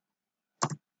Yajurveda.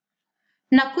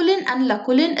 Nakulin and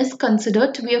Lakulin is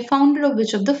considered to be a founder of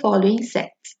which of the following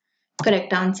sects?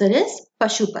 Correct answer is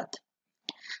Pashupat.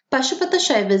 Pashupata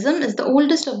Shaivism is the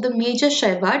oldest of the major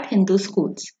Shaivite Hindu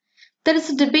schools. There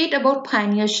is a debate about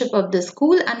pioneership of the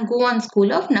school, and Goan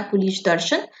school of Nakulish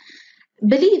Darshan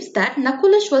believes that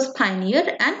Nakulish was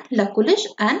pioneer and Lakulish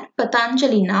and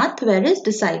Patanjali Nath were his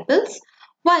disciples,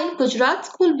 while Gujarat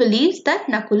school believes that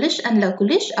Nakulish and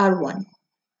Lakulish are one.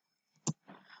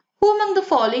 Who among the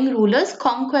following rulers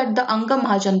conquered the Anga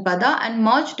Mahajanpada and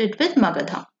merged it with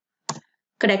Magadha?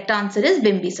 Correct answer is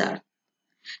Bimbisar.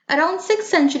 Around 6th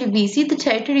century BC, the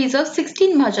territories of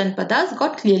 16 Mahajanpadas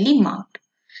got clearly marked.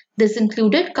 This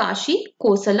included Kashi,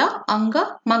 Kosala,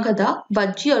 Anga, Magadha,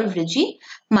 Vajji or Vriji,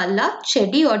 Malla,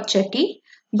 Chedi or Chetty,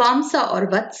 Vamsa or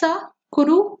Vatsa,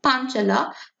 Kuru,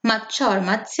 Panchala, Matsya or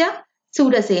Matsya,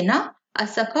 Surasena,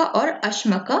 Asaka or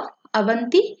Ashmaka,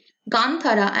 Avanti,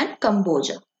 Gandhara and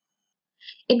Kamboja.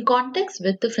 In context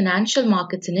with the financial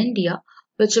markets in India,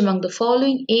 which among the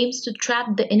following aims to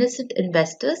trap the innocent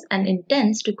investors and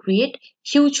intends to create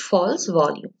huge false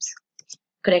volumes?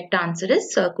 Correct answer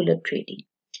is circular trading.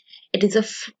 It is a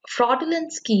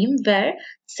fraudulent scheme where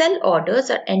sell orders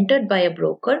are entered by a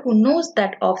broker who knows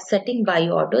that offsetting buy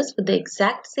orders with the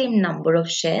exact same number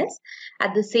of shares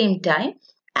at the same time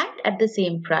and at the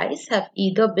same price have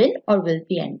either been or will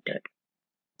be entered.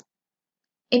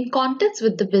 In context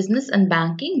with the business and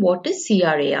banking, what is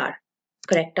CRAR?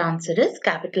 Correct answer is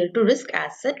capital to risk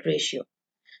asset ratio.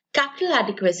 Capital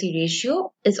adequacy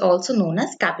ratio is also known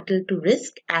as capital to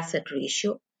risk asset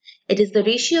ratio. It is the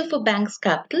ratio of a bank's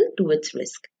capital to its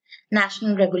risk.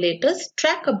 National regulators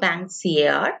track a bank's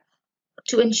CAR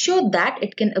to ensure that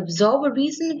it can absorb a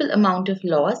reasonable amount of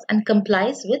loss and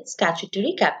complies with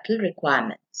statutory capital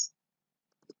requirements.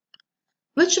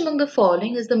 Which among the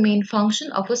following is the main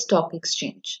function of a stock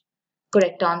exchange?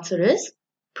 Correct answer is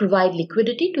provide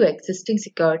liquidity to existing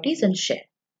securities and shares.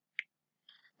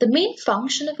 The main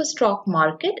function of a stock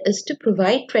market is to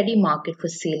provide ready market for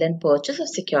sale and purchase of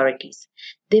securities.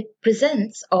 The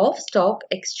presence of stock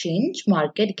exchange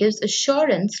market gives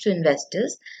assurance to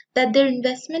investors that their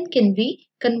investment can be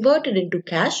converted into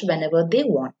cash whenever they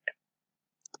want.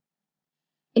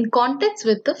 In context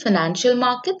with the financial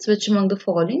markets, which among the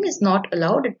following is not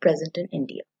allowed at present in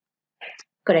India?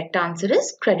 Correct answer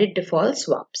is credit default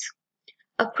swaps.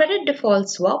 A credit default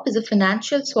swap is a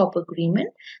financial swap agreement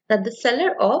that the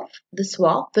seller of the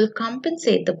swap will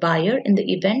compensate the buyer in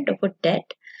the event of a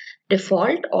debt,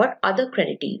 default or other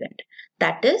credit event.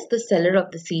 That is, the seller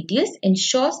of the CDS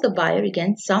insures the buyer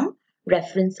against some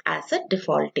reference asset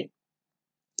defaulting.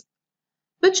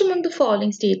 Which among the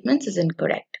following statements is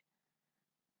incorrect?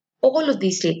 All of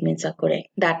these statements are correct.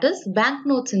 That is,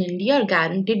 banknotes in India are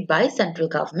guaranteed by central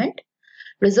government.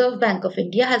 Reserve Bank of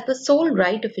India has the sole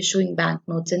right of issuing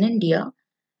banknotes in India,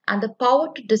 and the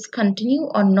power to discontinue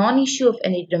or non-issue of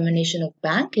any denomination of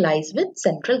bank lies with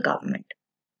central government.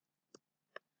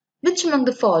 Which among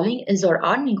the following is or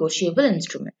are negotiable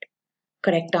instrument?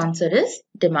 Correct answer is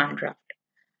demand draft.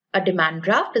 A demand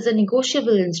draft is a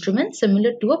negotiable instrument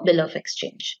similar to a bill of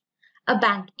exchange. A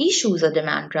bank issues a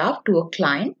demand draft to a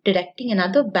client directing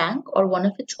another bank or one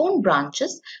of its own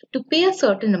branches to pay a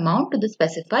certain amount to the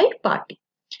specified party.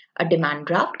 A demand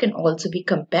draft can also be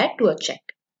compared to a check.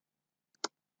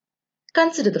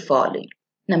 Consider the following.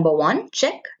 Number 1,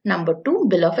 check. Number 2,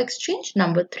 bill of exchange.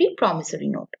 Number 3, promissory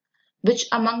note. Which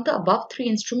among the above 3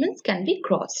 instruments can be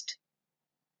crossed?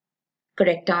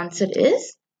 Correct answer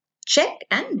is check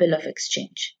and bill of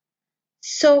exchange.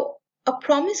 So, a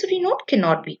promissory note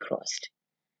cannot be crossed.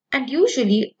 And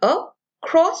usually a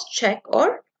cross check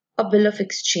or a bill of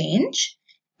exchange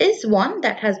is one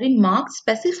that has been marked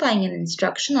specifying an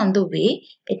instruction on the way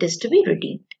it is to be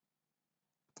redeemed.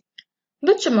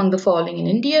 Which among the following in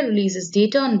India releases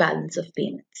data on balance of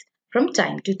payments from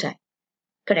time to time?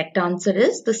 Correct answer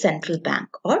is the Central Bank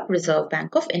or Reserve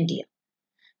Bank of India.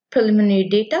 Preliminary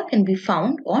data can be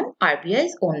found on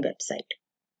RBI's own website.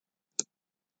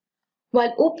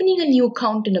 While opening a new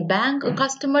account in a bank, a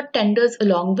customer tenders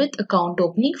along with account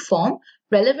opening form,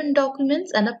 relevant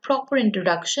documents and a proper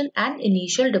introduction and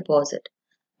initial deposit.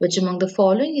 Which among the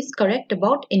following is correct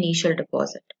about initial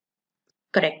deposit?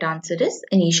 Correct answer is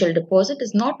initial deposit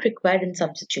is not required in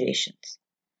some situations,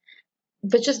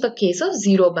 which is the case of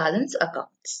zero balance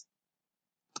accounts.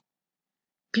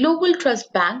 Global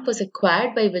Trust Bank was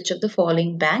acquired by which of the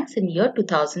following banks in year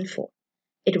 2004?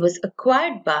 It was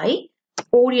acquired by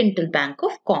Oriental Bank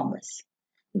of Commerce.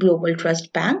 Global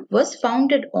Trust Bank was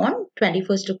founded on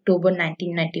 21st October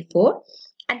 1994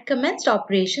 and commenced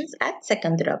operations at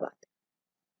Secunderabad.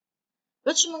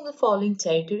 Which among the following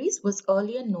territories was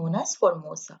earlier known as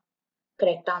Formosa?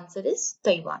 Correct answer is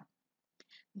Taiwan.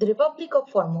 The Republic of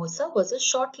Formosa was a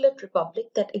short-lived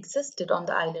republic that existed on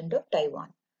the island of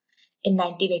Taiwan. In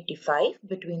 1985,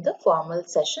 between the formal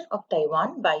cession of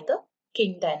Taiwan by the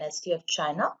Qing dynasty of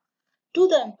China to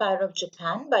the Empire of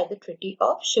Japan by the Treaty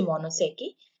of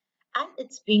Shimonoseki, and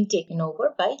it's being taken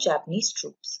over by Japanese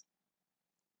troops.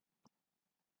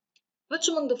 Which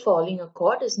among the following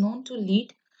accord is known to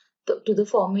lead to the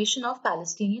formation of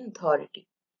Palestinian Authority?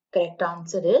 Correct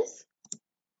answer is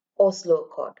Oslo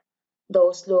Accord. The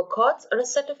Oslo Accords are a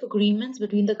set of agreements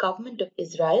between the government of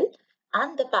Israel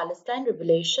and the Palestine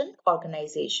Liberation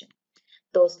Organization.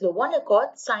 The Oslo I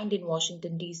Accord signed in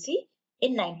Washington, D.C.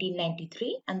 in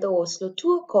 1993 and the Oslo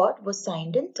II Accord was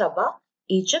signed in Taba,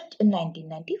 Egypt in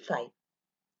 1995.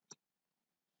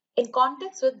 In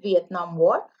context with Vietnam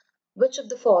War, which of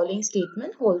the following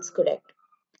statement holds correct?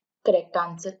 Correct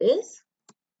answer is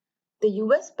the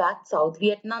US backed South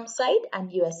Vietnam side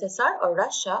and USSR or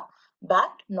Russia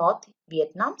backed North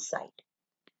Vietnam side.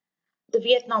 The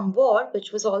Vietnam War,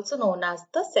 which was also known as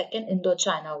the Second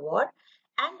Indochina War,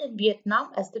 and in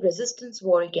Vietnam as the Resistance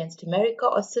War against America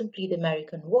or simply the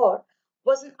American War,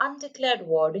 was an undeclared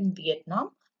war in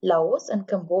Vietnam, Laos, and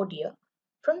Cambodia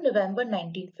from November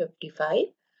 1955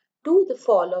 to the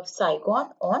fall of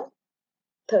Saigon on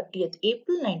 30th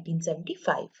April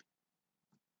 1975.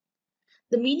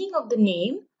 The meaning of the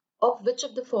name of which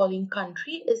of the following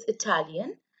country is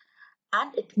Italian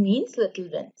and it means little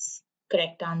Venice?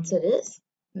 Correct answer is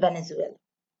Venezuela.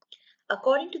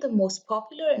 According to the most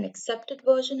popular and accepted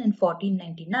version in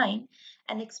 1499,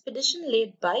 an expedition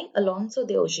led by Alonso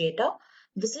de Ojeda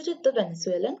visited the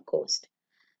Venezuelan coast.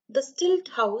 The stilt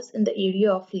house in the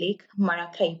area of Lake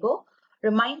Maracaibo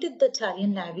reminded the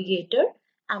Italian navigator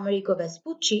Amerigo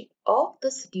Vespucci of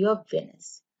the city of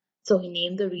Venice. So he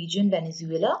named the region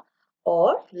Venezuela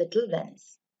or Little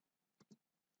Venice.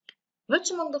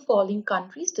 Which among the following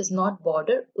countries does not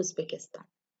border Uzbekistan?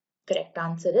 Correct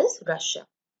answer is Russia.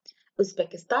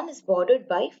 Uzbekistan is bordered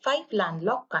by 5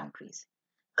 landlocked countries: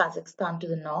 Kazakhstan to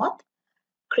the north,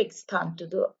 Kyrgyzstan to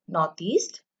the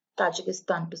northeast,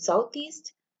 Tajikistan to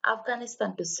southeast,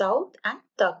 Afghanistan to south, and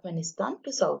Turkmenistan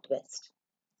to southwest.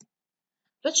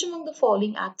 Which among the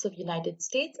following acts of United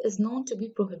States is known to be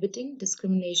prohibiting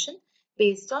discrimination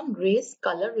based on race,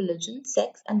 color, religion,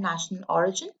 sex, and national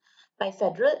origin by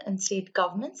federal and state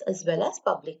governments as well as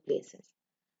public places?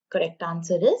 Correct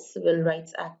answer is Civil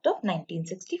Rights Act of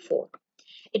 1964.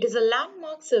 It is a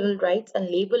landmark civil rights and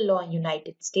labor law in the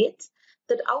United States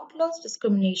that outlaws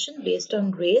discrimination based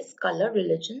on race, color,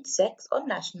 religion, sex, or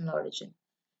national origin.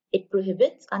 It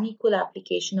prohibits unequal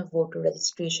application of voter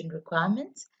registration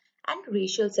requirements and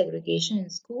racial segregation in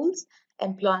schools,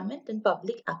 employment, and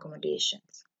public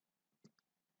accommodations.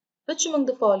 Which among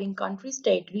the following countries'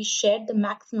 territories shared the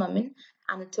maximum in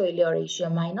Anatolia or Asia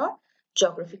Minor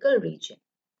geographical region?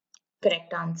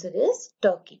 Correct answer is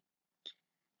Turkey.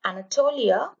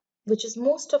 Anatolia, which is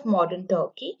most of modern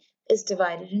Turkey, is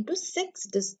divided into 6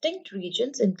 distinct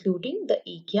regions including the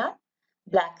Aegean,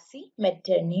 Black Sea,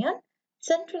 Mediterranean,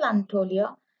 Central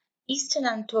Anatolia, Eastern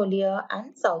Anatolia,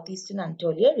 and Southeastern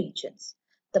Anatolia regions.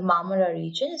 The Marmara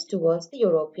region is towards the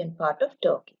European part of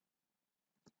Turkey.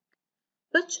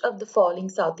 Which of the following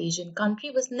South Asian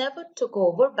country was never took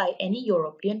over by any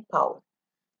European power?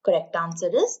 Correct answer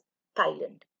is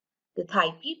Thailand. The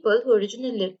Thai people who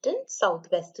originally lived in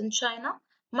southwestern China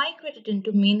migrated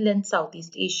into mainland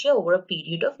Southeast Asia over a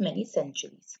period of many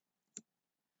centuries.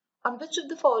 On which of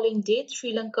the following dates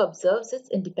Sri Lanka observes its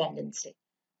Independence Day?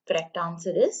 Correct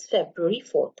answer is February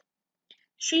 4th.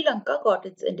 Sri Lanka got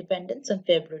its independence on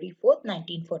February 4th,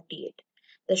 1948.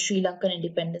 The Sri Lankan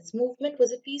independence movement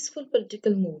was a peaceful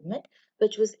political movement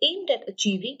which was aimed at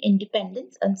achieving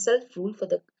independence and self-rule for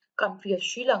the country of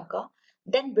Sri Lanka,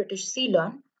 then British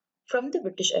Ceylon, from the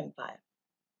British Empire.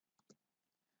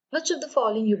 Which of the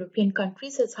following European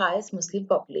countries has highest Muslim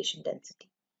population density?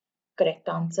 Correct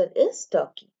answer is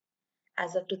Turkey.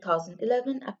 As of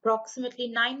 2011, approximately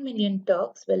 9 million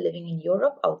Turks were living in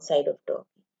Europe outside of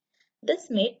Turkey. This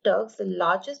made Turks the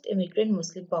largest immigrant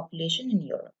Muslim population in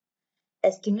Europe.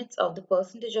 Estimates of the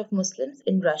percentage of Muslims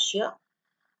in Russia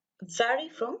vary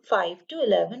from 5 to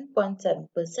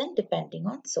 11.7% depending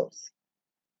on source.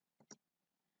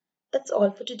 That's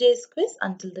all for today's quiz.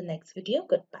 Until the next video,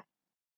 goodbye.